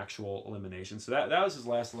was an actual elimination. So that was his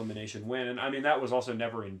last elimination win. And I mean, that was also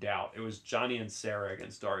never in doubt. It was Johnny and Sarah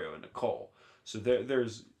against Dario and Nicole. So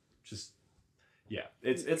there's just, yeah,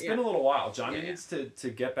 it's been a little while. Johnny needs to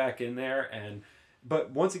get back in there.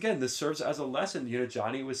 But once again, this serves as a lesson. You know,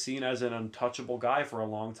 Johnny was seen as an untouchable guy for a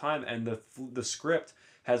long time, and the script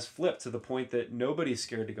has flipped to the point that nobody's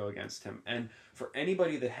scared to go against him. And for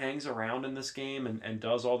anybody that hangs around in this game and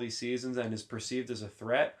does all these seasons and is perceived as a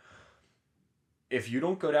threat, if you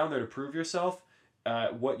don't go down there to prove yourself,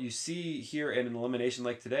 what you see here in an elimination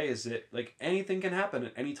like today is that like anything can happen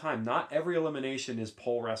at any time. Not every elimination is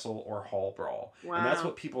pole wrestle or hall brawl. Wow. And that's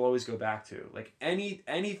what people always go back to. Like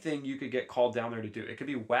anything you could get called down there to do. It could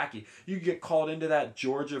be wacky. You could get called into that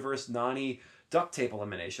Georgia versus Nani duct tape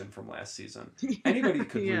elimination from last season. Anybody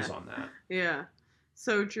could lose on that. Yeah,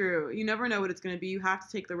 so true. You never know what it's going to be. You have to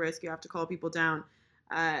take the risk. You have to call people down.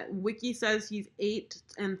 Wiki says he's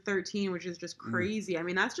 8-13, which is just crazy. I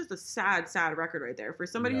mean, that's just a sad record right there for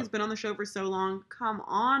somebody who's been on the show for so long. Come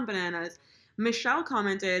on, Bananas. Michelle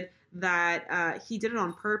commented that he did it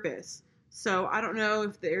on purpose. So I don't know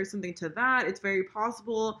if there's something to that. It's very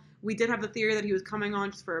possible. We did have the theory that he was coming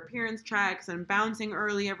on just for appearance checks and bouncing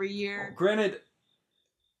early every year. Well, granted,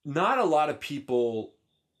 not a lot of people,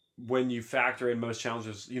 when you factor in most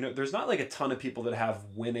challenges, you know, there's not like a ton of people that have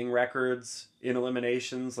winning records in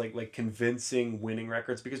eliminations, like convincing winning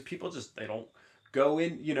records, because people just, they don't go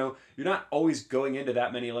in, you know, you're not always going into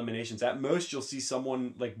that many eliminations. At most, you'll see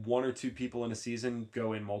someone, like 1 or 2 people in a season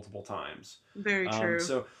go in multiple times. Very true.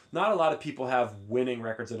 So not a lot of people have winning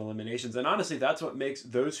records in eliminations. And honestly, that's what makes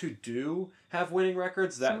those who do have winning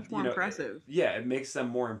records, that, so much more impressive. It makes them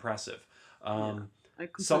more impressive.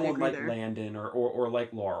 Someone like Landon or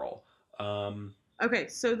like Laurel. Okay,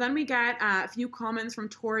 so then we get a few comments from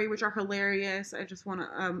Tori, which are hilarious. I just want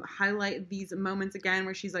to highlight these moments again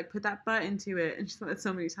where she's like, put that butt into it. And she said that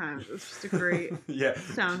so many times. It was just a great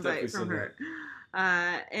soundbite from her.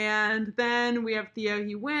 And then we have Theo.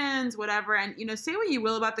 He wins, whatever. And, you know, say what you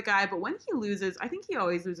will about the guy, but when he loses, I think he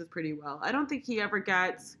always loses pretty well. I don't think he ever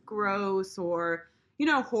gets gross or, you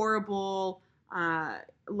know, horrible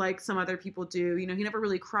like some other people do. You know, he never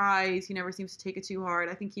really cries. He never seems to take it too hard.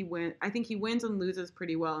 I think he wins and loses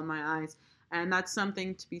pretty well in my eyes. And that's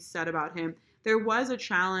something to be said about him. There was a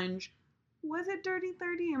challenge. Was it Dirty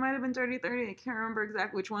 30? It might have been Dirty 30. I can't remember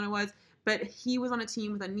exactly which one it was. But he was on a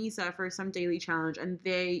team with Anissa for some daily challenge, and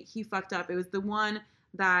he fucked up. It was the one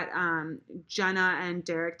that Jenna and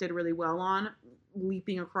Derek did really well on,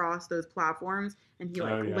 leaping across those platforms, and he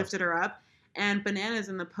lifted her up. And Bananas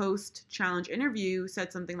in the post-challenge interview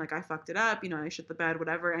said something like, I fucked it up, you know, I shit the bed,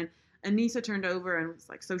 whatever. And Anissa turned over and was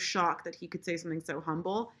like so shocked that he could say something so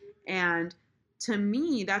humble. And to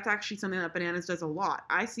me, that's actually something that Bananas does a lot.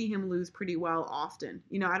 I see him lose pretty well often.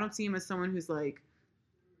 You know, I don't see him as someone who's like,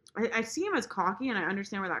 I see him as cocky, and I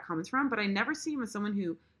understand where that comes from, but I never see him as someone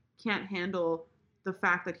who can't handle the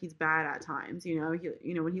fact that he's bad at times. You know,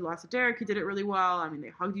 when he lost to Derek, he did it really well. I mean, they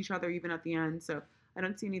hugged each other even at the end. So I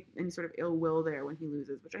don't see any sort of ill will there when he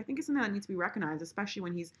loses, which I think is something that needs to be recognized, especially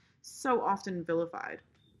when he's so often vilified.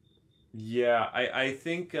 Yeah, I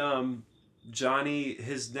think Johnny,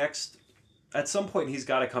 his next, at some point he's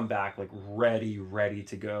got to come back like ready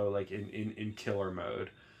to go, like in killer mode.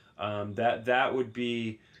 That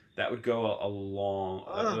would go a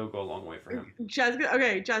long way for him.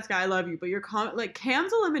 Jessica, I love you, but your comment, like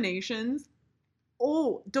Cam's eliminations,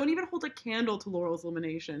 don't even hold a candle to Laurel's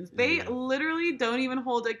eliminations. They literally don't even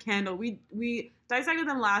hold a candle. We dissected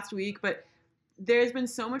them last week, but there's been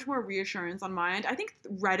so much more reassurance on my end. I think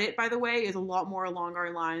Reddit, by the way, is a lot more along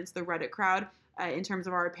our lines, the Reddit crowd, in terms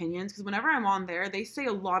of our opinions, because whenever I'm on there, they say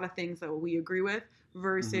a lot of things that we agree with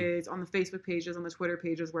versus on the Facebook pages, on the Twitter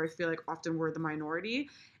pages, where I feel like often we're the minority.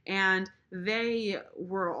 And they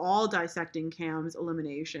were all dissecting Cam's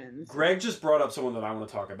eliminations. Greg just brought up someone that I want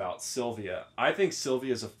to talk about, Sylvia. I think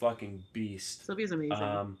Sylvia's a fucking beast. Sylvia's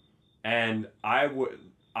amazing. And I would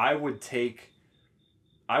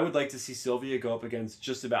like to see Sylvia go up against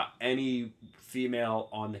just about any female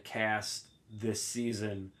on the cast this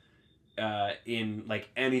season. in like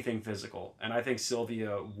anything physical, and I think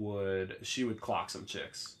Sylvia would clock some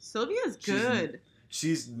chicks. Sylvia's good.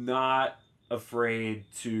 She's not afraid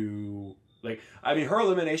to, like, I mean, her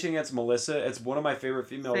elimination against Melissa, it's one of my favorite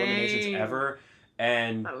female eliminations ever,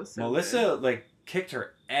 and so Melissa good. Like kicked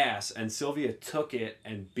her ass, and Sylvia took it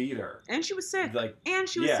and beat her, and she was sick, like,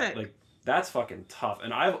 like that's fucking tough.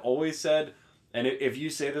 And I've always said, and if you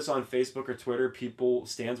say this on Facebook or Twitter,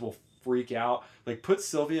 stands will freak out. Like, put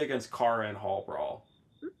Sylvia against Cara in Hall Brawl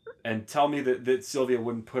and tell me that Sylvia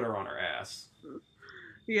wouldn't put her on her ass.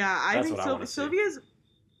 Yeah, I think Sylvia's...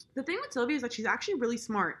 The thing with Sylvia is that she's actually really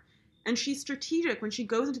smart. And she's strategic when she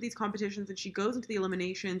goes into these competitions and she goes into the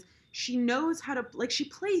eliminations. She knows how to... Like, she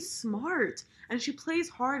plays smart. And she plays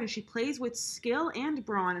hard. And she plays with skill and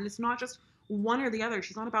brawn. And it's not just one or the other.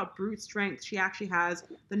 She's not about brute strength. She actually has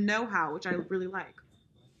the know-how, which I really like.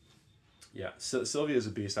 Yeah, so Sylvia's a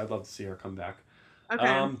beast. I'd love to see her come back.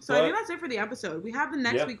 Okay, so I think that's it for the episode. We have the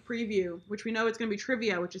next week preview, which we know it's going to be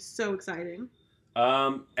trivia, which is so exciting.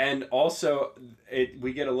 And also,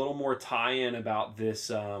 we get a little more tie-in about this.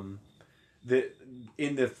 In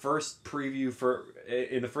the first preview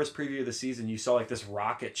of the season, you saw like this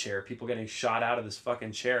rocket chair, people getting shot out of this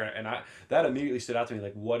fucking chair, and that immediately stood out to me.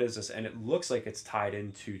 Like, what is this? And it looks like it's tied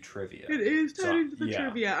into trivia. It is tied into the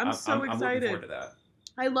trivia. I'm so excited. I'm looking forward to that.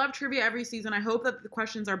 I love trivia every season. I hope that the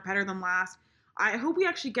questions are better than last. I hope we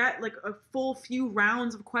actually get like a full few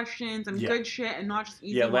rounds of questions and good shit and not just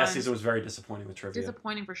easy ones. Last season was very disappointing with trivia.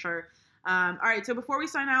 Disappointing for sure. All right, so before we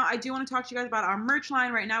sign out, I do want to talk to you guys about our merch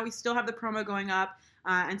line. Right now, we still have the promo going up.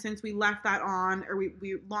 And since we left that on, or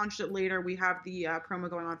we launched it later, we have the promo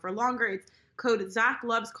going on for longer. It's code Zach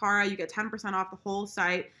Loves Cara. You get 10% off the whole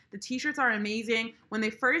site. The t-shirts are amazing. When they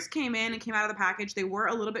first came in and came out of the package, they were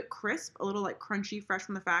a little bit crisp, a little like crunchy, fresh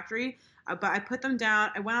from the factory. But I put them down.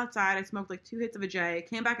 I went outside. I smoked like 2 hits of a J.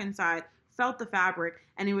 Came back inside. Felt the fabric,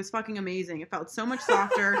 and it was fucking amazing. It felt so much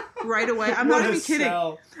softer right away. I'm not even kidding.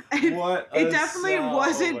 It definitely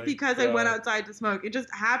wasn't because I went outside to smoke. It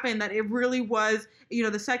just happened that it really was,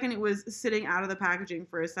 the second it was sitting out of the packaging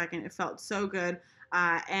for a second, it felt so good.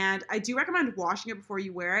 And I do recommend washing it before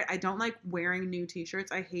you wear it. I don't like wearing new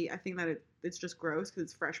t-shirts. I think that it's just gross because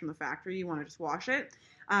it's fresh from the factory. You want to just wash it.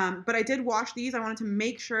 But I did wash these. I wanted to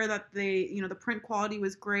make sure that the print quality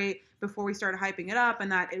was great before we started hyping it up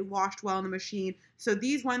and that it washed well in the machine. So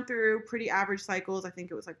these went through pretty average cycles. I think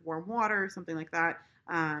it was like warm water or something like that.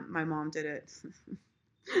 My mom did it.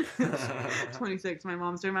 26. My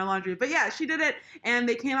mom's doing my laundry. But yeah, she did it and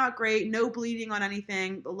they came out great. No bleeding on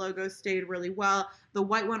anything. The logo stayed really well. The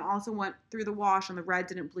white one also went through the wash and the red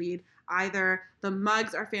didn't bleed either. The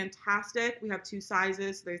mugs are fantastic. We have 2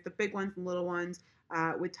 sizes. So there's the big ones and little ones.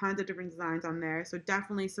 With tons of different designs on there. So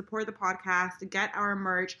definitely support the podcast. Get our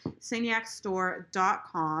merch,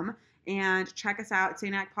 saniacstore.com, and check us out at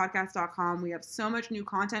saniacpodcast.com. We have so much new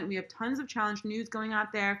content. We have tons of challenge news going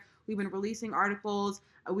out there. We've been releasing articles.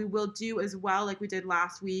 We will do as well, like we did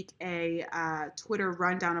last week, a Twitter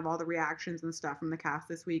rundown of all the reactions and stuff from the cast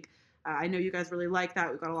this week. I know you guys really like that.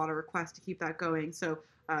 We've got a lot of requests to keep that going. So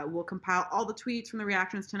we'll compile all the tweets from the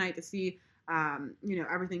reactions tonight to see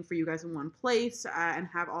everything for you guys in one place and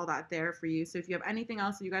have all that there for you. So if you have anything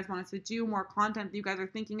else that you guys want us to do, more content that you guys are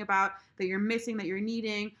thinking about, that you're missing, that you're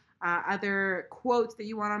needing, other quotes that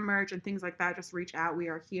you want on merch and things like that, just reach out. We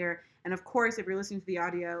are here. And of course, if you're listening to the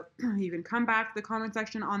audio, you can come back to the comment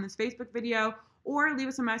section on this Facebook video or leave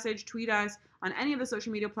us a message, tweet us on any of the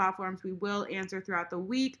social media platforms. We will answer throughout the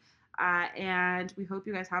week. And we hope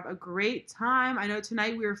you guys have a great time. I know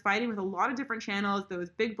tonight we were fighting with a lot of different channels. There was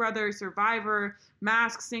Big Brother, Survivor,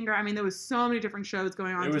 Masked Singer. I mean, there was so many different shows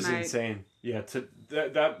going on tonight. It was insane. Yeah,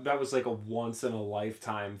 that was like a once in a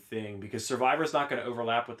lifetime thing because Survivor's not going to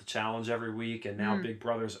overlap with the challenge every week, and now Big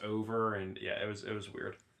Brother's over, and yeah, it was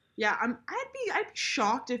weird. Yeah, I'd be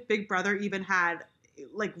shocked if Big Brother even had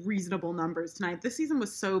like reasonable numbers tonight. This season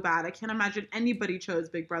was so bad. I can't imagine anybody chose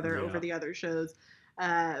Big Brother over the other shows.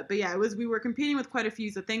 But yeah, we were competing with quite a few.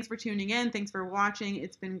 So thanks for tuning in. Thanks for watching.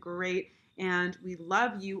 It's been great. And we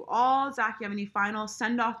love you all. Zach, you have any final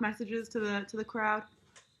send-off messages to the crowd?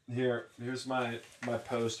 Here's my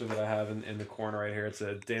poster that I have in the corner right here. It's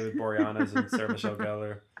a David Boreanaz and Sarah Michelle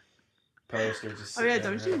Gellar poster. Just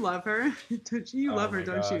don't you love her? Don't you love her,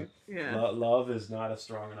 don't you? Yeah. Love is not a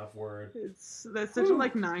strong enough word. That's such a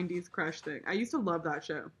like 90s crush thing. I used to love that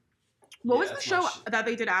show. What was the show that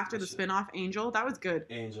they did after the spinoff, Angel? That was good.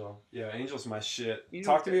 Angel. Yeah, Angel's my shit.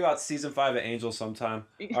 Talk to me about season 5 of Angel sometime.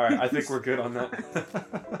 All right, I think we're good on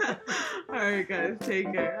that. All right, guys.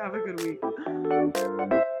 Take care. Have a good week.